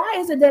out, well, why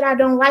is it that I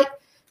don't like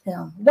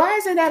him? Why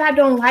is it that I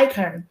don't like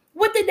her?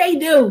 What did they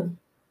do?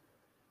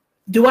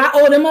 Do I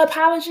owe them an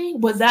apology?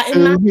 Was I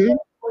in my head?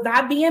 Was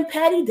I being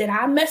petty? Did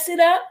I mess it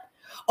up?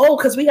 Oh,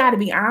 because we got to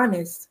be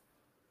honest.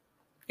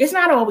 It's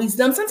not always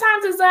them.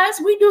 Sometimes it's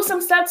us. We do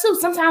some stuff too.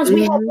 Sometimes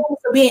we have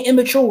moments of being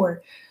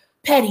immature,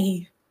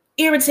 petty,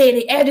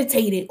 irritated,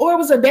 agitated, or it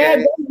was a bad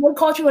day. What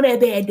caught you on that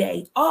bad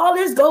day? All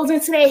this goes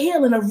into that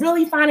healing of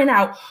really finding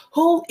out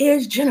who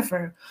is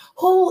Jennifer,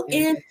 who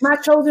is my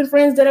chosen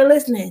friends that are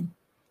listening.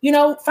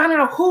 Finding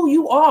out who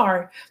you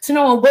are to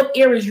know in what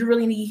areas you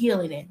really need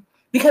healing in.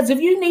 Because if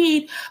you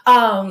need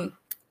a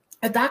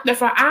doctor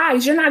for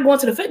eyes, you're not going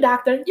to the foot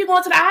doctor. You're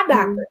going to the eye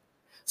doctor.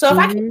 So if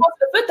I can go to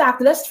the foot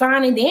doctor, that's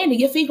fine and dandy.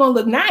 Your feet gonna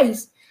look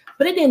nice,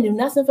 but it didn't do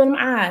nothing for them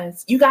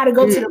eyes. You got to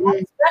go to the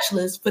right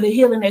specialist for the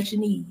healing that you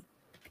need.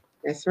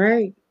 That's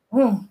right.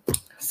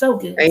 So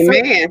good.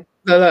 Amen.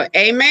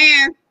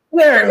 Amen.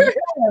 Yeah.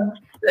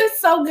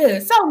 It's so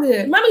good. So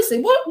good. Let me see.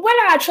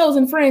 What are our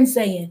chosen friends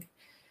saying?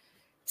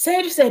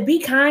 Sandra said, be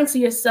kind to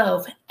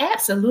yourself.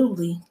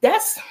 Absolutely.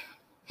 That's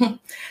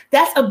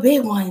a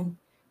big one.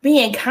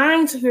 Being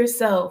kind to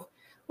yourself.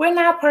 We're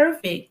not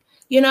perfect.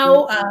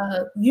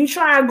 You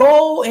try a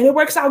goal and it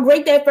works out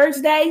great that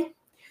first day.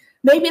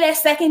 Maybe that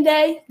second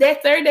day,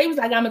 that third day was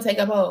like, I'm gonna take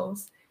a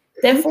pause.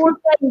 That fourth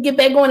day, you get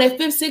back going. That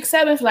fifth, sixth,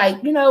 seventh, like,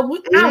 I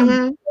don't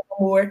know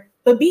more.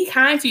 But be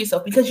kind to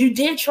yourself because you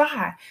did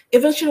try.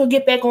 Eventually you'll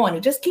get back on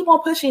it. Just keep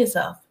on pushing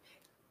yourself.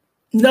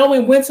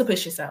 Knowing when to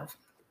push yourself.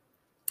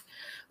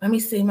 Let me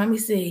see.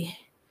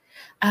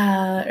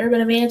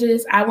 Urban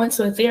Evangelist, I went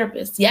to a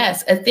therapist.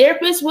 Yes, a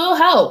therapist will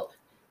help.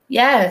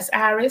 Yes,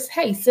 Iris.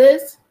 Hey,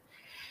 sis.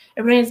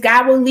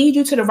 God will lead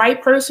you to the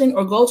right person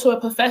or go to a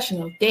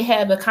professional. They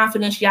have a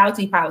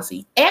confidentiality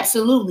policy.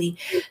 Absolutely.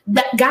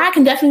 God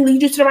can definitely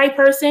lead you to the right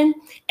person.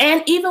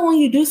 And even when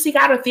you do seek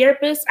out a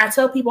therapist, I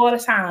tell people all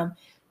the time,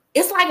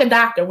 it's like a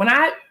doctor. When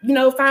I,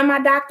 find my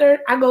doctor,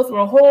 I go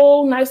through a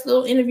whole nice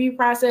little interview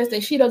process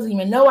that she doesn't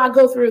even know I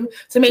go through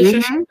to make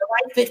sure she's the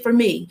right fit for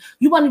me.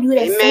 You want to do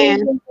that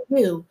same thing for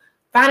you.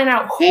 Finding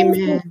out who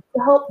can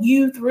help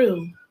you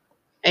through.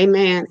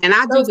 Amen. And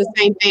I do the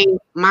same thing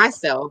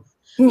myself.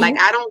 Like,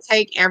 I don't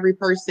take every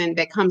person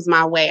that comes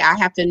my way. I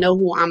have to know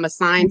who I'm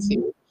assigned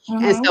to.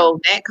 And so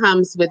that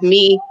comes with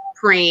me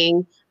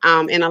praying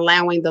and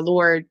allowing the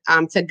Lord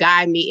to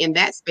guide me in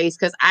that space,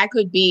 because I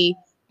could be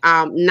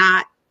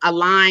not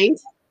aligned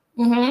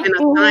and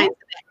assigned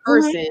to that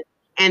person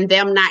and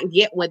them not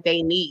get what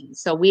they need.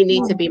 So we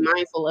need to be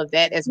mindful of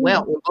that as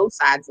well on both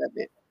sides of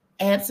it.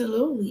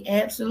 Absolutely.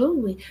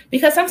 Absolutely.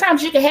 Because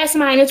sometimes you can have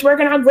somebody and it's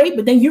working out great,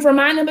 but then you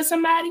remind them of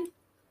somebody.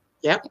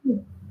 Yep.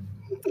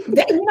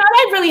 That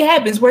really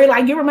happens where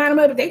you remind them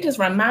of it. They just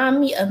remind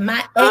me of my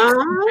ex.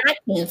 I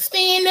can't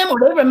stand them, or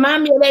they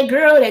remind me of that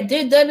girl that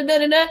did da da da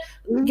da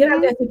da. Get out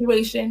of that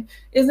situation.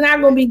 It's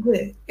not going to be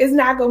good. It's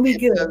not going to be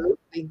good.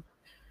 Absolutely.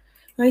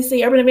 Let me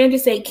see. Urban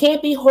Evangelist say,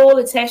 can't be whole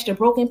attached to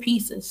broken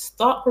pieces.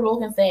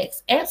 Thought-provoking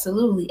facts.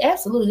 Absolutely.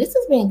 Absolutely. This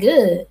has been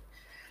good.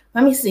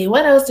 Let me see.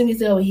 What else do we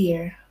see over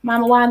here?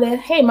 Mama Wanda.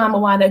 Hey, Mama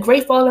Wanda.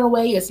 Great falling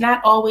away is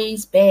not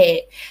always bad.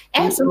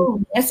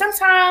 Absolutely. And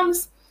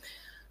sometimes,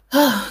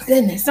 oh,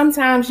 goodness,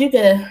 sometimes you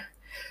could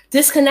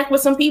disconnect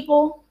with some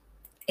people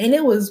and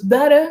it was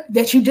better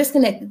that you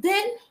disconnected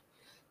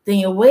then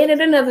you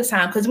waited another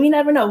time, because we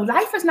never know.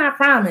 Life is not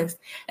promised.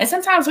 And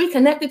sometimes we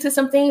connected to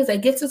some things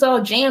that gets us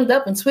all jammed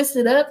up and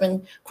twisted up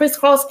and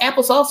crisscross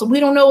applesauce, so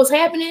we don't know what's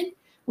happening.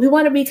 We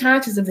want to be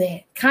conscious of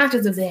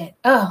that.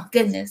 Oh,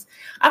 goodness.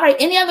 All right.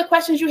 Any other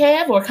questions you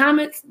have or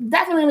comments?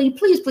 Definitely,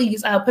 please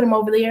put them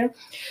over there.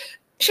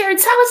 Sherry,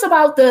 tell us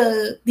about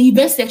the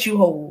events that you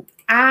hold.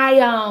 I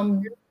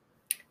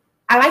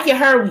like your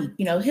Her Week,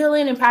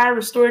 Healing, Empowered,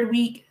 Restored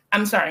Week.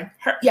 I'm sorry.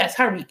 Her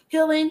Week.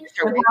 Healing,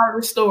 Empowered,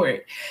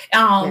 Restored.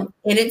 And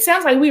it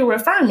sounds like we were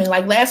affirming,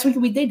 like last week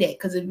we did that,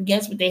 because it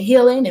begins with the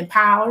healing,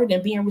 empowered,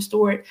 and being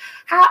restored.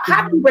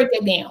 How do you break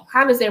that down?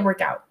 How does that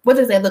work out? What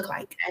does that look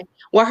like?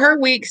 Well, Her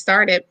Week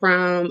started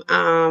from,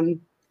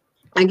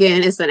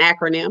 again, it's an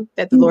acronym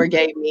that the Lord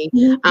gave me,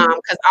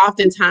 because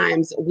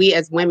oftentimes we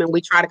as women,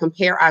 we try to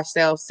compare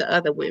ourselves to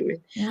other women.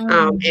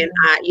 And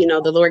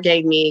the Lord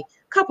gave me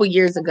a couple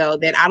years ago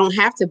that I don't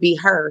have to be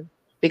her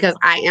because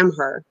I am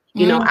her.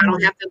 I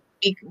don't have to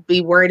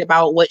be worried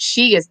about what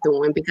she is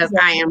doing because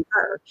I am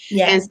her.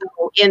 Yeah. And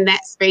so in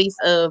that space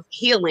of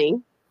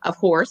healing, of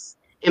course,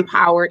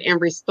 empowered,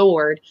 and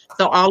restored.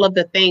 So all of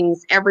the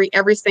things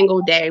every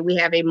single day, we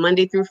have a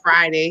Monday through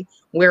Friday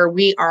where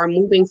we are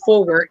moving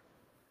forward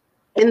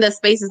in the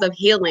spaces of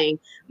healing,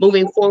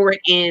 moving forward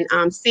and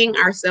seeing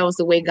ourselves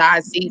the way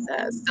God sees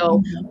us.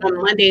 So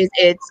on Mondays,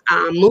 it's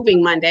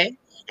Moving Monday.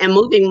 And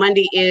Moving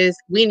Monday is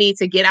we need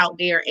to get out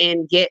there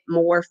and get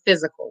more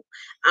physical.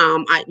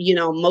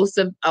 Most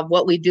of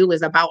what we do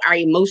is about our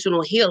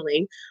emotional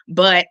healing.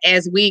 But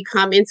as we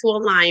come into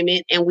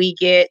alignment and we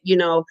get,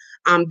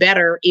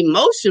 better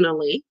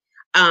emotionally,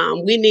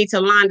 we need to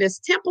line this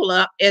temple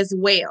up as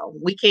well.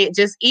 We can't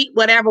just eat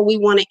whatever we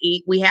want to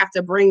eat. We have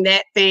to bring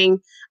that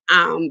thing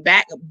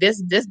back,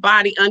 this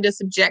body under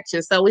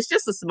subjection. So it's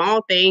just a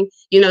small thing.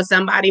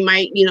 Somebody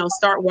might,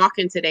 start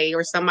walking today,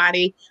 or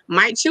somebody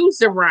might choose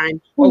to run,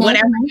 or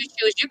whatever you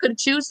choose. You could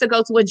choose to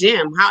go to a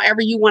gym,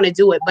 however you want to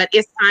do it, but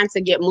it's time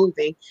to get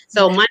moving.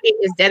 So Monday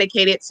is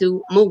dedicated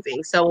to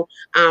moving. So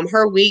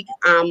her week,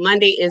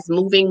 Monday is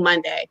Moving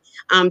Monday.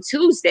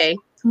 Tuesday,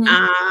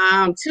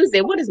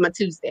 what is my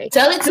Tuesday?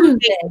 Tell it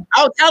Tuesday.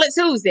 Oh, Tell It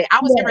Tuesday. I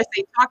was gonna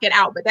say Talk It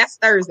Out, but that's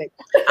Thursday.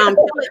 Tell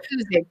It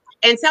Tuesday.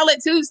 And Tell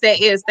It Tuesday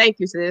is, thank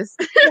you, sis.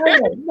 I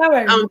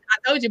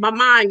told you my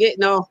mind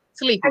getting all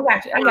sleepy. I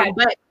got you.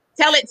 But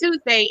Tell It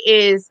Tuesday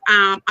is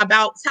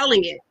about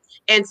telling it.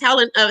 And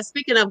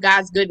speaking of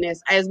God's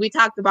goodness, as we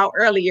talked about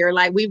earlier,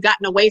 like we've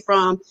gotten away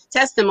from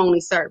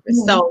testimony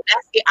service. So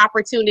that's the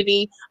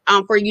opportunity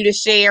for you to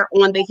share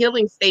on the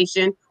Healing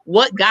Station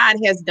what God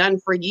has done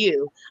for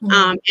you.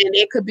 And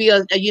it could be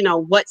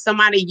what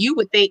somebody you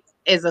would think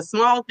is a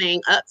small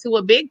thing up to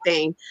a big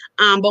thing.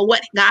 But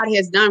what God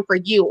has done for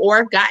you,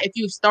 or if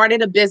you've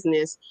started a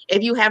business,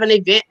 if you have an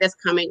event that's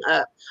coming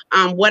up,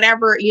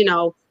 whatever,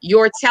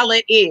 your tell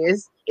it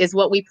is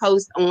what we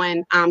post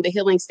on the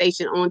Healing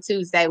Station on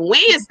Tuesday.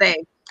 Wednesday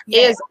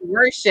is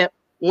Worship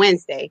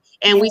Wednesday.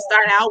 And we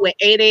start out with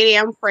 8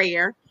 a.m.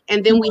 prayer.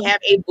 And then we have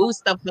a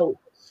boost of hope.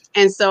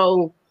 And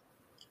so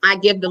I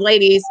give the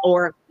ladies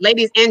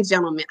and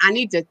gentlemen, I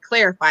need to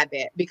clarify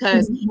that,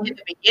 because at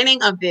the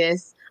beginning of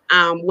this,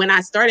 when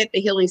I started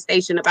the Healing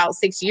Station about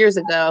 6 years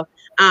ago,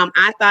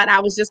 I thought I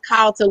was just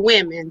called to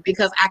women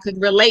because I could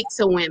relate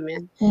to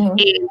women. And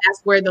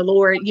that's where the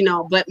Lord,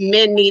 but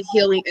men need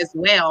healing as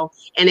well.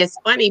 And it's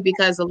funny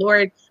because the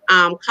Lord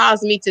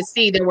caused me to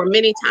see there were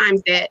many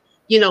times that,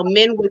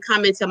 men would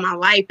come into my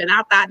life and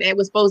I thought that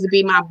was supposed to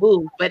be my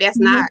boo, but that's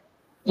not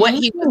what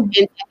he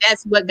was.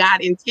 That's what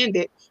God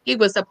intended. He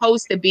was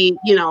supposed to be,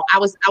 I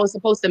was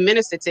supposed to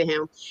minister to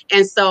him.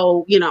 And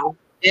so,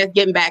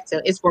 getting back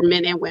to it's for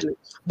men and women.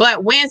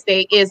 But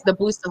Wednesday is the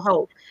boost of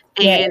hope.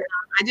 And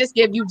I just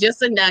give you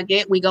just a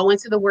nugget. We go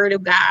into the Word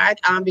of God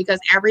because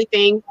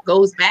everything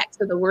goes back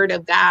to the Word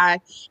of God.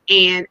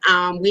 And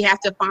we have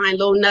to find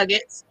little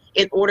nuggets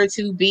in order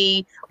to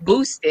be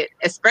boosted,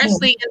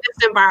 especially in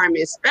this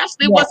environment,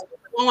 especially what's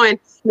going on in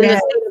the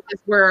state of this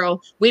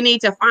world. We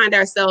need to find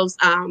ourselves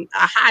a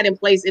hiding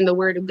place in the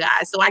Word of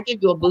God. So I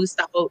give you a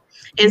boost of hope.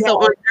 And so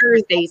on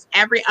Thursdays,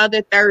 every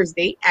other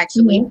Thursday,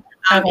 actually,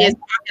 is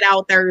Talk It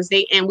Out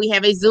Thursday, and we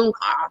have a Zoom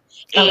call.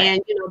 And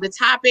the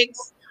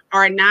topics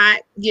are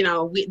not,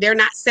 they're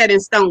not set in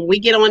stone. We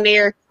get on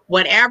there,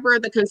 whatever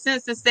the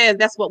consensus says,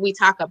 that's what we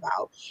talk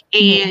about.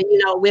 And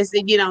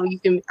you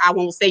can, I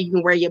won't say you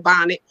can wear your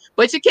bonnet,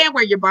 but you can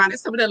wear your bonnet.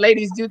 Some of the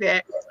ladies do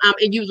that.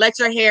 And you let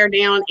your hair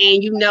down,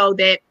 and you know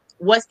that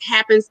what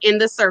happens in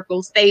the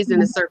circle stays in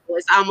the circle.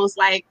 It's almost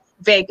like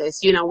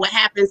Vegas. What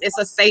happens, it's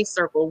a safe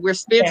circle. We're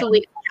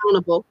spiritually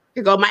accountable.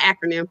 Here go my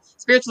acronym,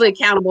 spiritually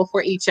accountable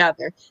for each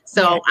other.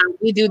 So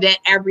we do that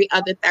every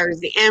other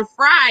Thursday. And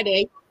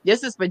Friday,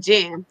 this is for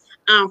Jen.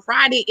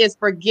 Friday is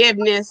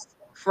Forgiveness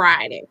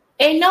Friday.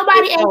 Ain't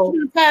nobody asked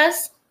you to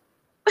cuss.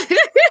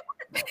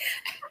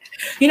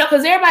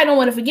 Because everybody don't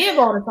want to forgive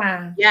all the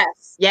time.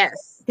 Yes.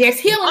 There's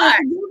healing and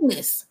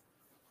forgiveness.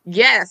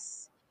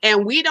 Yes.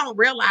 And we don't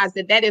realize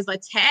that is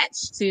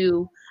attached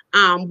to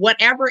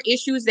whatever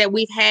issues that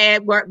we've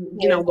had, where,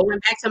 going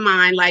back to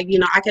mine, like,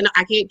 I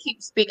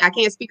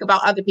can't speak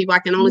about other people. I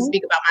can only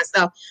speak about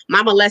myself,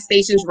 my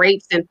molestations,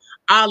 rapes, and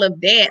all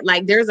of that.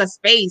 Like, there's a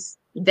space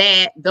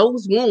that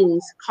those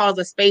wounds cause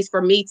a space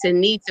for me to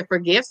need to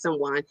forgive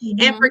someone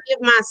and forgive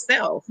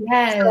myself.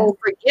 So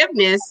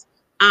forgiveness,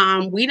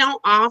 we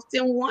don't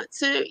often want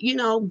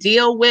to,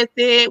 deal with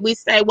it. We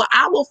say, well,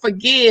 I will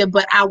forgive,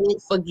 but I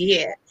won't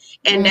forget.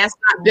 And that's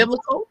not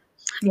biblical.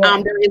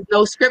 There is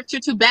no scripture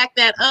to back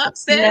that up,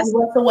 sis.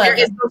 There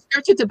is no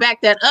scripture to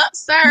back that up,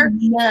 sir.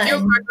 You are going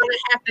to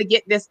have to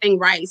get this thing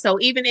right. So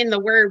even in the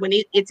word, when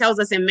it tells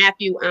us in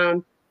Matthew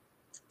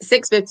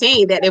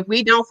 6:15 that if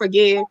we don't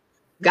forgive,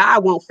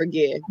 God won't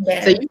forgive.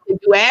 So you can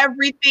do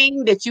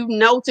everything that you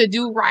know to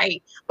do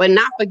right, but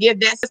not forgive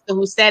that sister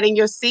who sat in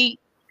your seat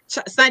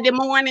Sunday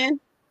morning.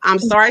 I'm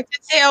sorry to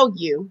tell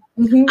you,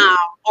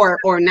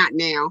 or not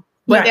now,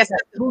 but that's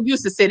who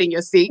used to sit in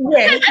your seat.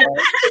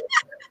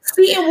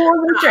 Seeing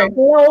war in church,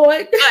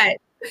 Lord. But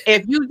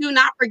if you do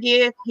not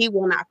forgive, he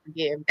will not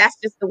forgive. That's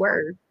just the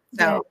word.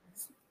 So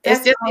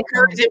it's just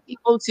encouraging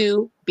people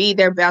to be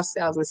their best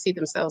selves and see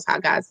themselves how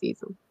God sees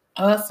them.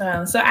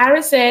 Awesome. So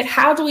Iris said,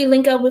 how do we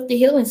link up with the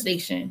Healing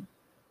Station?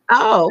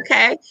 Oh,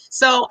 okay.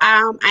 So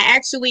I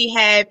actually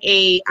have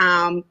a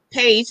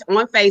page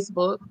on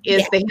Facebook.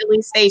 It's the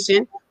Healing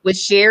Station with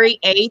Sherry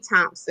A.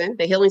 Thompson,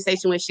 the Healing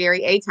Station with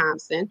Sherry A.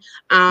 Thompson.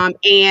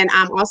 And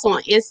I'm also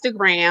on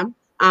Instagram,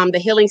 the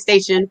Healing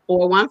Station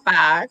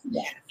 415.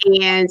 Yes.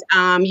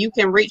 And you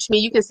can reach me.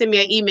 You can send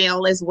me an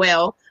email as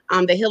well.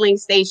 The Healing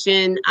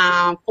Station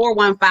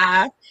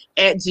 415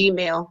 at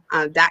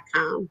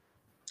gmail.com.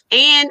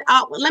 And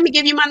let me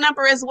give you my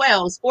number as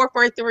well. It's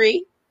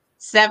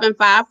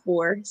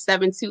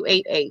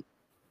 443-754-7288.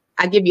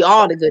 I give you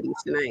all the goodies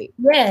tonight.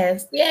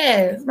 Yes.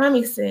 Let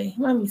me see.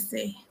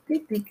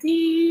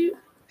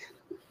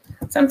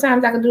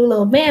 Sometimes I can do a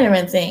little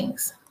bannering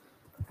things.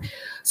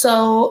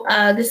 So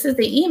this is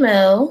the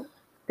email,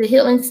 the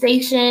Healing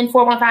Station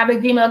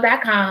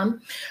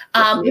 415@gmail.com.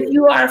 If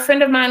you are a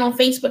friend of mine on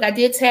Facebook, I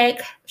did tag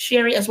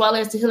Sherry as well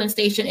as the Healing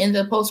Station in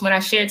the post when I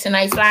shared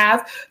tonight's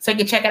live, so you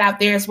can check it out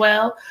there as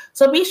well.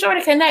 So be sure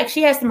to connect.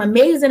 She has some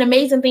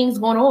amazing things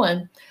going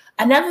on.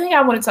 Another thing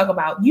I want to talk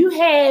about, you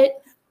had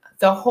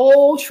the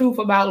whole truth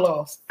about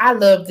loss. I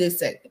love this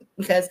segment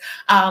because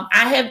I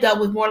have dealt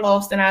with more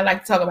loss than I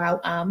like to talk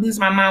about. Losing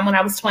my mom when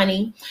I was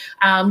 20,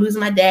 losing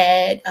my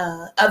dad,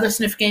 other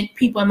significant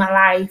people in my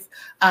life.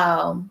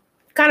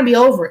 Kind of be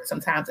over it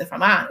sometimes, if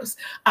I'm honest.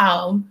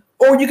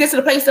 Or you get to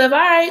the place of, all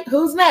right,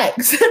 who's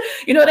next?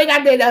 You know, they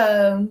got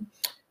that,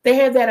 they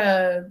had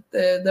that,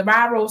 the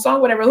viral song,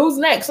 whatever, who's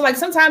next? So like,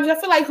 sometimes I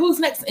feel like who's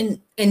next in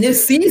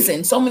this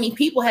season? So many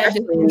people have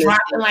just been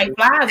dropping like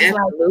flies. It's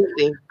like,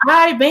 all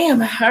right,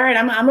 bam. All right,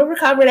 I'm a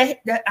recover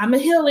that I'm a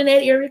heal in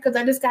that area because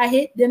I just got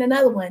hit, then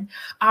another one.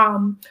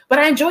 But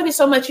I enjoyed it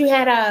so much. You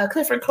had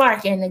Clifford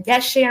Clark and the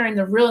guest sharing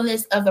the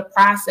realness of the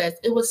process.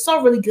 It was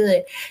so really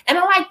good. And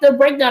I like the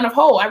breakdown of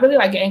whole. I really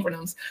like the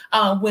acronyms.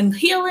 When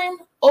healing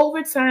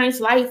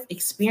overturns life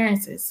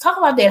experiences. Talk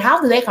about that.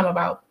 How did that come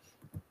about?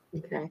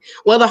 Okay.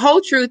 Well, the whole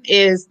truth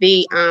is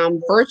the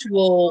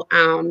virtual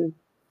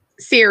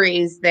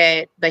series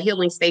that the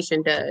Healing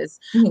Station does.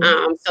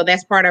 Mm-hmm. So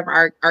that's part of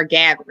our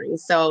gathering.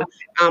 So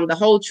the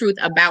whole truth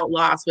about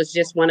loss was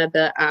just one of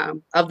the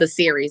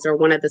series, or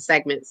one of the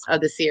segments of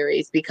the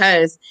series,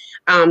 because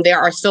there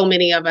are so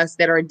many of us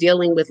that are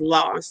dealing with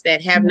loss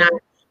that have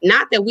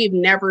not that we've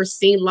never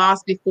seen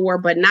loss before,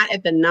 but not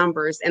at the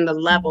numbers and the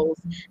levels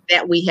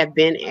that we have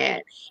been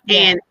at.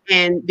 Yeah.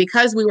 And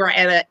because we were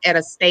at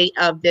a state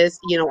of this,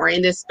 or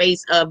in this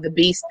space of the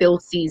be still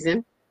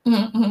season,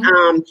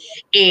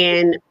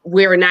 and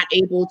we're not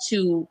able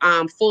to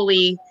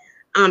fully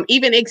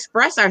even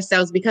express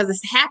ourselves because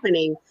it's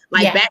happening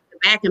back to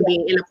back and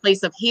being in a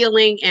place of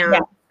healing. And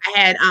I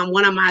had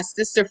one of my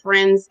sister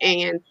friends,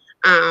 and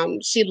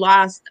she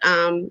lost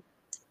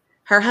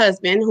her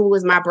husband, who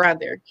was my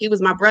brother. He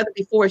was my brother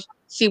before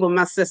she was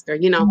my sister.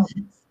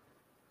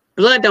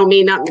 Blood don't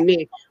mean nothing to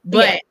me.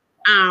 But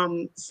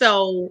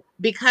so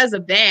because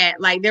of that,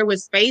 like, there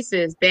was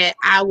spaces that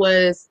I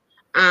was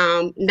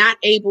not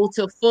able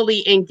to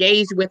fully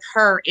engage with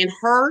her in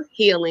her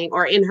healing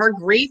or in her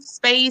grief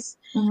space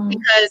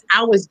because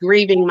I was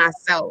grieving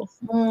myself.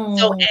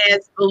 So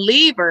as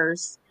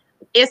believers,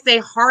 it's a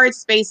hard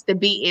space to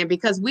be in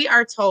because we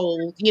are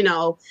told,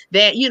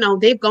 that,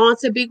 they've gone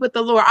to be with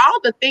the Lord.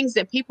 All the things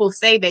that people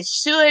say that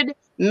should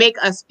make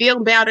us feel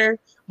better,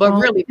 but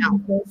really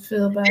don't.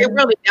 They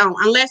really don't,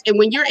 and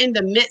when you're in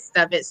the midst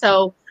of it.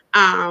 So,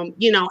 I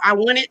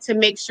wanted to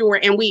make sure,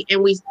 and we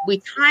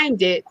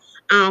timed it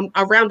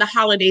around the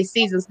holiday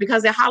seasons,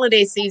 because the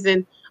holiday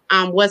season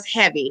was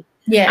heavy.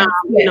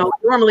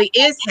 Normally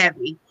is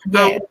heavy.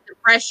 With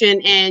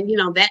depression and,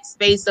 that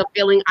space of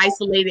feeling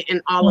isolated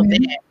and all of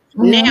that.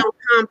 Now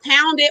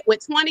compounded with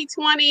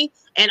 2020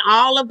 and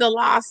all of the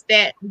loss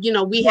that,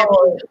 we have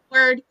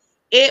endured,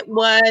 it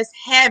was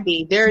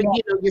heavy. There,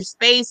 your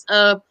space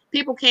of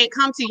people can't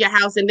come to your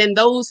house. And then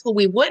those who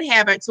we would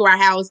have it to our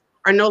house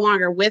are no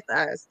longer with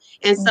us.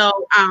 And so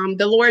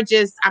the Lord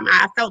just,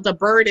 I felt the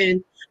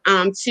burden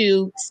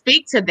to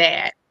speak to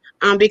that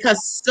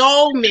because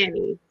so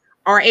many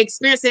are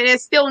experiencing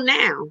it still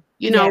now.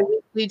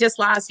 We just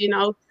lost,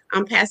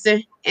 Pastor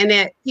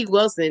Annette P.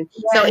 Wilson.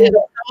 So it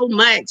was so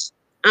much.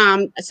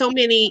 So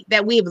many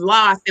that we've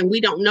lost and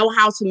we don't know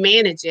how to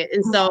manage it.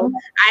 And so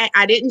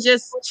I didn't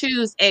just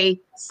choose a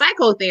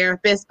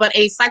psychotherapist, but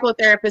a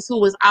psychotherapist who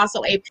was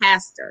also a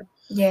pastor.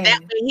 That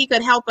way he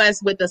could help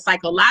us with the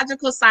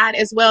psychological side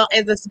as well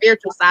as the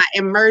spiritual side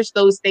and merge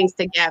those things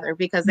together,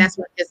 because that's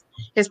what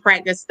his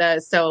practice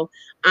does. So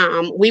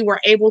we were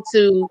able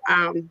to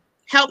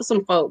help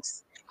some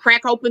folks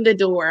crack open the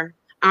door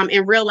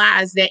and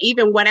realize that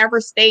even whatever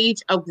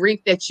stage of grief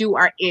that you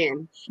are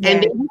in,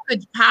 and then you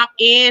could pop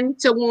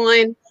into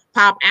one,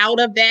 pop out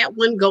of that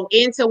one, go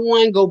into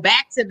one, go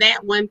back to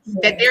that one,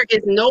 that there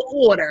is no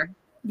order,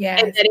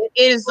 and that it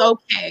is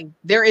okay.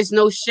 There is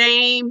no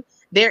shame.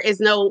 There is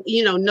no,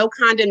 no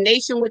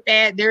condemnation with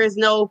that. There is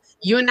no,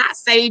 you're not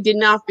saved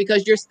enough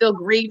because you're still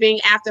grieving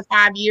after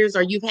 5 years,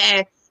 or you've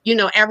had,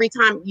 every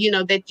time,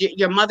 that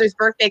your mother's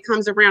birthday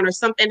comes around or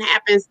something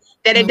happens,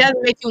 that it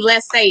doesn't make you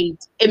less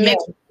saved. It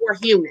makes you more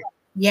human.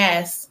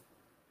 Yes.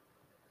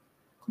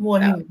 More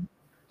human.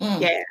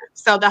 Yeah.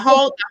 So the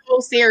whole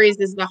series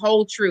is the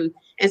whole truth.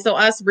 And so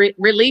us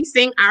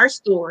releasing our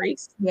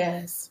stories.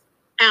 Yes.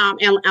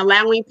 And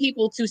allowing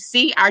people to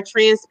see our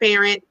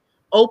transparent,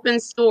 open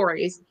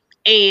stories,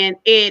 and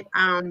it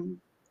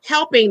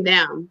helping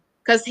them,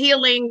 because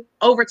healing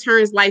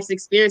overturns life's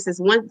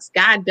experiences. Once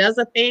God does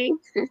a thing,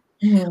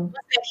 once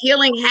that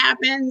healing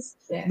happens,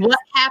 what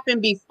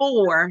happened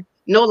before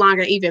no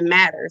longer even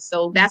matters.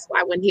 So that's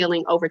why when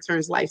healing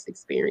overturns life's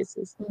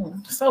experiences.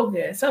 So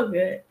good, so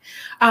good.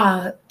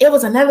 It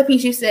was another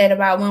piece you said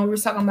about when we were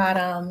talking about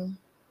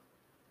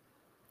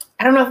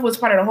I don't know if it was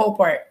part of the whole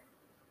part,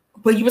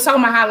 but you were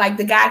talking about how like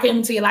the guy came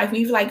into your life and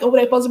you was like, oh,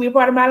 they're supposed to be a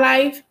part of my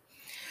life.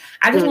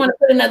 I just want to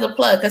put another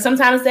plug, because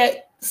sometimes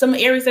that some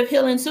areas of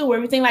healing too,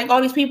 where we think like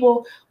all these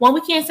people, one,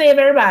 we can't save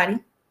everybody.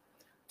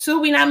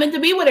 Two, we're not meant to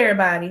be with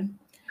everybody.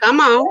 Come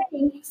on.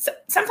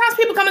 Sometimes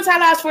people come into our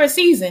lives for a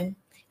season,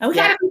 and we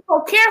got to be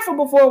so careful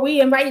before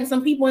we invite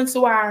some people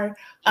into our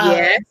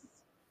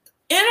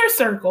inner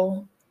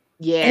circle.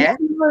 Yeah.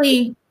 And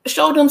really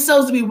show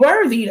themselves to be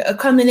worthy of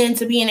coming in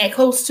to being that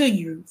close to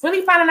you.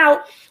 Really finding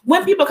out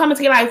when people come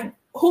into your life,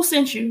 who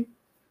sent you?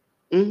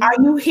 Mm-hmm. Are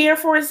you here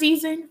for a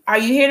season? Are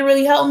you here to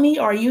really help me?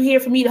 Or are you here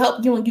for me to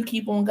help you and you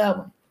keep on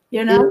going?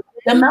 You know,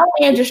 the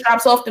mailman just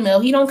drops off the mail.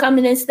 He don't come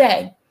in and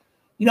stay.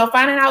 You know,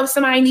 finding out if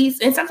somebody needs,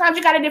 and sometimes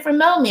you got a different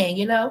mailman,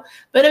 you know.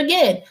 But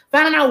again,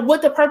 finding out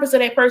what the purpose of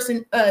that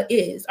person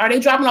is. Are they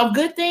dropping off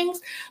good things?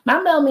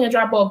 My mailman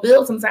drop off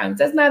bills sometimes.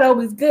 That's not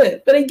always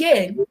good. But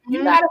again,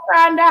 you got to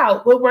find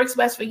out what works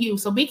best for you.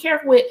 So be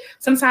careful with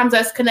sometimes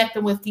us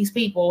connecting with these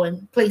people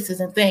and places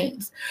and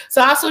things.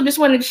 So I also just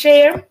wanted to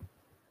share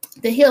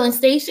the Healing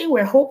Station,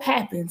 where hope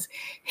happens.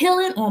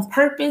 Healing on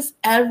purpose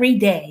every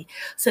day.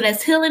 So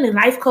that's Healing and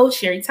Life Coach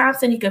Sherry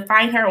Thompson. You can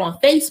find her on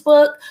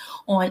Facebook,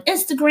 on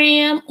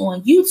Instagram,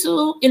 on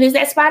YouTube. And is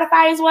that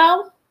Spotify as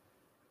well?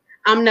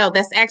 No,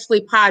 that's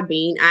actually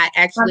Podbean. I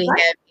actually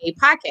have a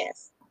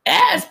podcast.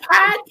 Yes,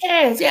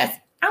 podcast. Yes.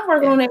 I'm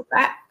working on it.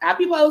 I'll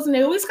be posting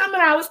it. It's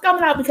coming out. It's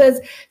coming out because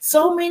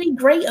so many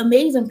great,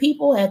 amazing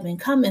people have been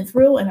coming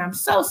through, and I'm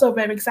so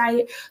very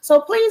excited.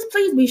 So please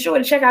be sure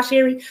to check out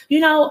Sherry.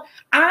 You know,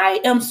 I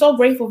am so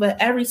grateful that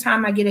every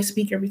time I get a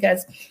speaker,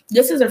 because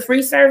this is a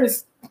free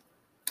service,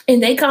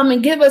 and they come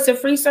and give us a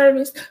free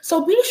service.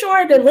 So be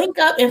sure to link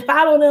up and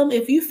follow them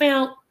if you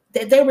found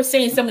that they were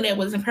saying something that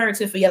was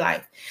imperative for your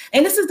life.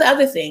 And this is the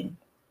other thing,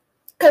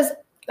 because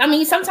I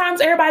mean,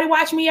 sometimes everybody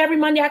watch me every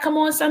Monday. I come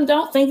on, some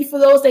don't. Thank you for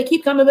those that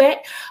keep coming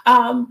back.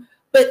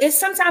 But it's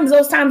sometimes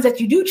those times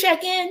that you do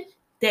check in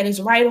that is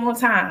right on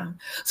time.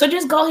 So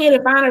just go ahead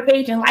and find her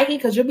page and like it,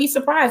 because you'll be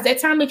surprised. That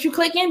time that you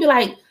click in, be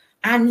like,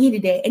 I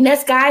needed that. And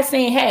that's guys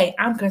saying, hey,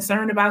 I'm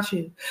concerned about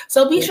you.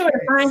 So be sure to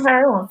find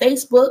her on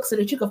Facebook so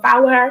that you can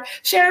follow her.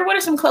 Sherry, what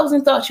are some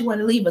closing thoughts you want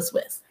to leave us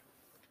with?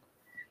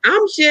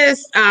 I'm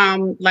just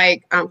I'm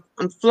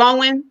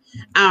flowing.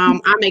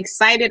 I'm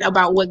excited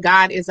about what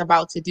God is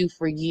about to do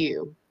for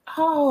you.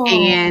 Oh,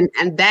 and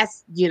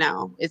that's, you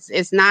know,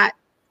 it's not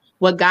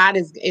what God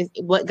is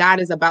what God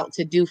is about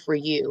to do for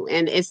you.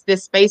 And it's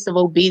this space of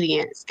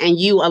obedience and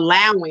you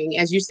allowing,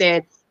 as you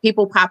said,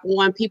 people pop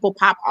on, people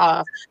pop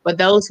off, but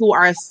those who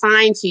are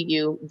assigned to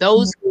you,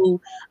 those who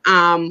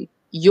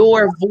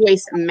your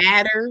voice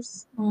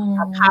matters,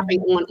 are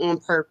popping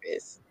on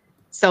purpose.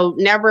 So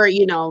never,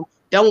 you know,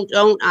 don't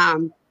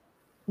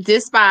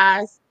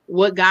despise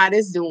what God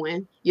is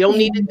doing. You don't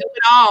need to do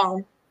it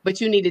all,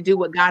 but you need to do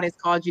what God has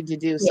called you to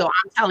do. So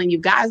I'm telling you,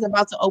 God is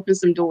about to open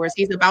some doors.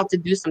 He's about to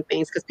do some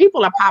things because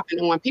people are popping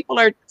on. People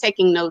are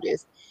taking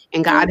notice,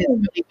 and God is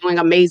really doing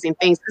amazing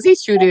things because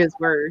He's true to His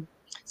word.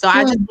 So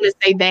I just want to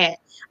say that.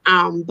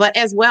 But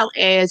as well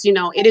as, you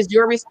know, it is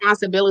your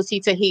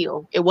responsibility to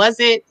heal. It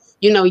wasn't,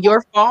 you know,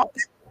 your fault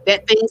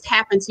that things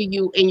happen to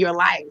you in your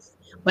life.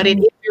 But it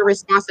is your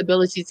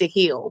responsibility to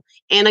heal.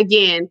 And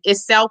again,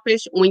 it's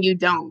selfish when you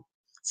don't.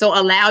 So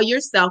allow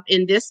yourself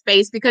in this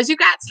space because you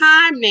got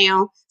time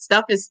now.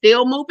 Stuff is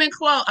still moving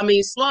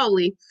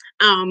slowly.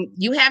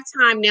 You have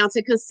time now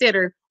to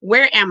consider,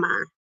 where am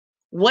I?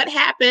 What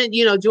happened,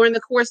 you know, during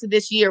the course of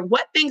this year?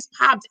 What things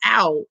popped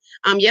out?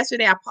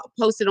 Yesterday, I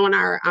posted on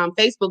our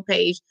Facebook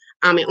page,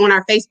 and on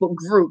our Facebook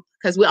group,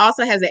 because we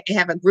also have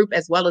a group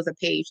as well as a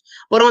page.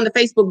 But on the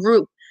Facebook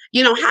group,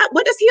 you know,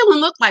 what does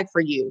healing look like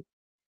for you?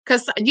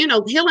 Because, you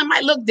know, healing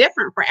might look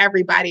different for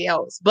everybody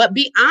else, but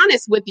be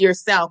honest with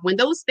yourself. When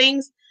those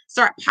things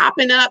start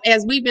popping up,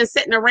 as we've been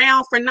sitting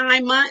around for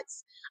 9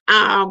 months,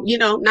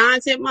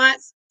 9-10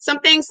 months, some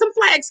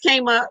flags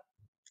came up.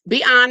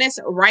 Be honest,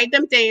 write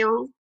them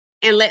down,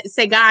 and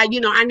say, God, you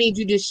know, I need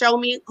you to show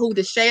me who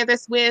to share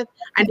this with.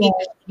 I need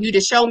you to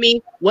show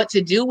me what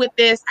to do with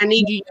this. I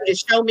need you to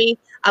show me.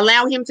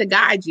 Allow Him to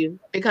guide you,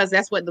 because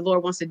that's what the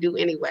Lord wants to do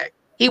anyway.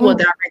 He will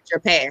direct your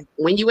path.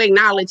 When you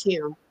acknowledge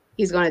Him,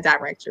 He's going to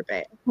direct your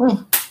path.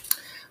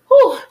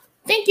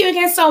 Thank you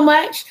again so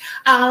much.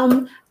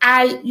 I'm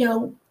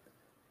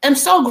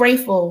so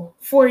grateful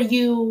for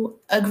you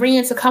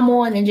agreeing to come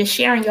on and just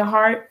sharing your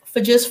heart for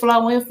just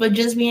flowing, for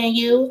just being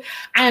you.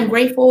 I am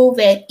grateful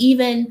that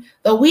even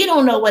though we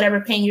don't know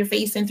whatever pain you're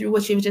facing through,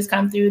 what you've just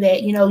come through,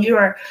 that, you know, you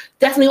are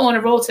definitely on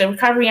the road to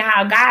recovery and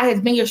how God has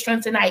been your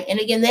strength tonight. And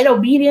again, that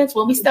obedience,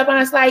 when we step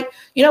on, it's like,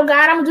 you know,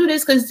 God, I'm going to do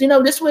this because, you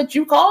know, this is what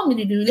you called me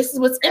to do. This is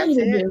what's in me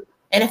to do.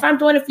 And if I'm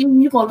doing it for you,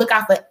 you're going to look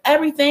out for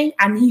everything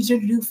I need you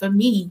to do for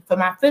me, for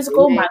my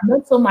physical, my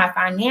mental, my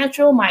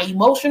financial, my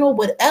emotional,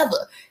 whatever.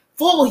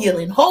 Full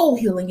healing, whole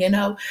healing, you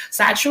know.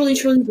 So I truly,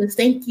 truly just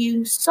thank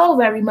you so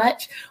very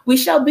much. We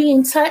shall be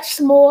in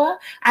touch more.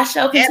 I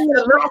shall continue.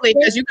 Absolutely,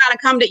 because you gotta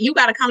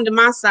come to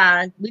my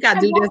side. We gotta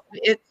do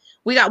this.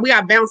 We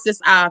gotta bounce this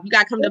off. You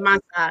gotta come to my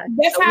side.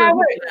 That's how it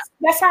works.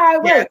 That's how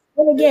it works.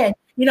 And again,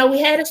 you know, we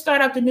had to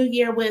start off the new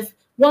year with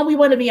one. We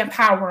want to be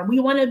empowering. We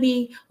want to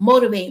be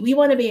motivating. We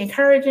want to be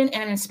encouraging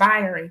and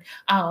inspiring.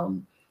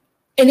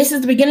 And this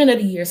is the beginning of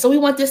the year. So we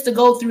want this to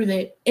go through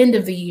the end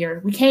of the year.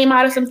 We came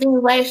out of some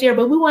things last year,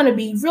 but we want to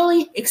be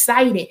really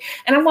excited.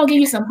 And I'm going to give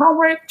you some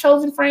homework,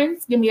 chosen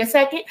friends. Give me a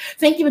second.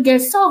 Thank you again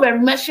so very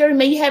much, Sherry.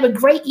 May you have a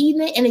great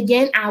evening. And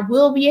again, I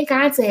will be in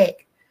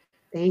contact.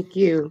 Thank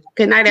you.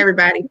 Good night,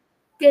 everybody.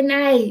 Good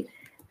night.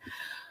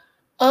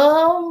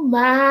 Oh,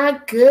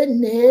 my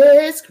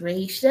goodness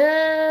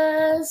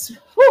gracious.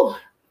 Whew,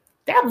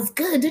 that was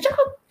good. Did y'all enjoy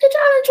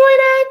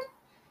that?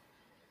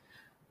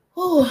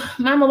 Oh,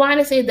 Mama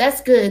Wanda said,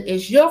 that's good.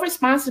 It's your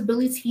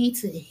responsibility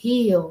to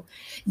heal.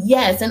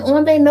 Yes. And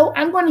on that note,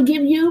 I'm going to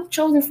give you,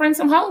 chosen friends,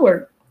 some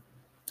homework.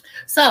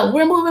 So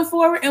we're moving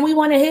forward and we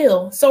want to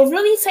heal. So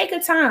really take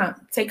some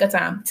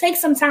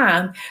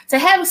time to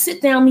have a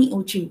sit down meeting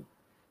with you.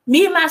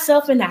 Me,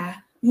 myself, and I.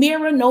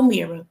 Mirror, no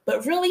mirror,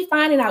 but really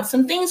finding out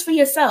some things for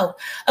yourself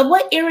of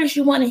what areas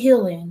you want to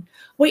heal in,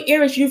 what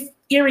areas you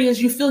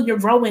feel you're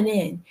growing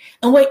in,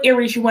 and what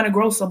areas you want to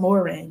grow some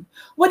more in,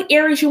 what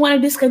areas you want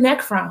to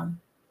disconnect from.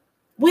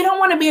 We don't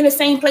want to be in the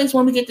same place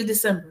when we get to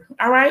December,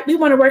 all right? We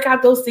want to work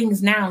out those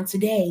things now,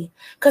 today,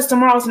 because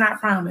tomorrow's not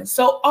promised.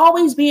 So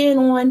always being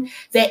on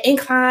that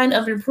incline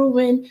of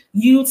improving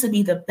you to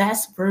be the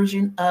best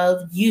version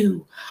of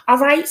you, all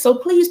right? So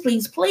please,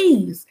 please,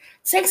 please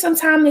take some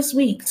time this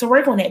week to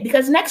work on it,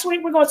 because next week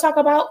we're going to talk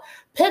about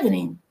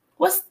pivoting.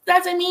 What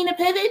does it mean to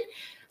pivot?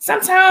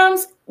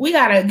 Sometimes we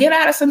got to get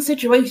out of some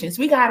situations.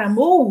 We got to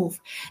move.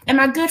 And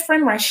my good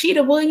friend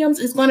Rashida Williams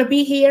is going to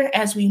be here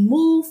as we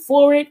move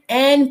forward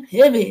and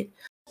pivot.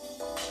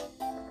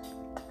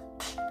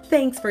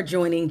 Thanks for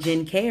joining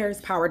Jen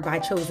Cares, powered by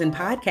Chosen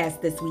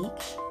Podcast this week.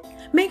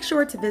 Make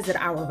sure to visit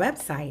our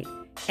website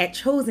at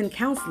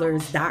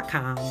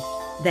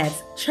chosencounselors.com.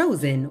 That's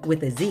chosen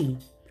with a Z.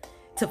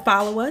 To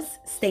follow us,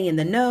 stay in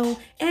the know,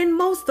 and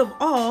most of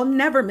all,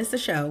 never miss a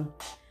show.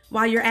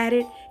 While you're at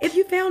it, if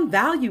you found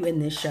value in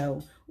this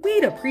show,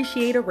 we'd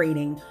appreciate a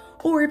rating.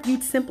 Or if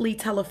you'd simply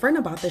tell a friend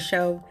about the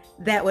show,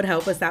 that would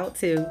help us out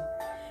too.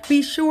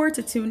 Be sure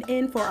to tune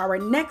in for our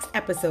next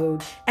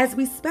episode as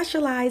we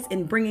specialize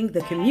in bringing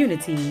the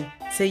community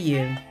to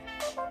you.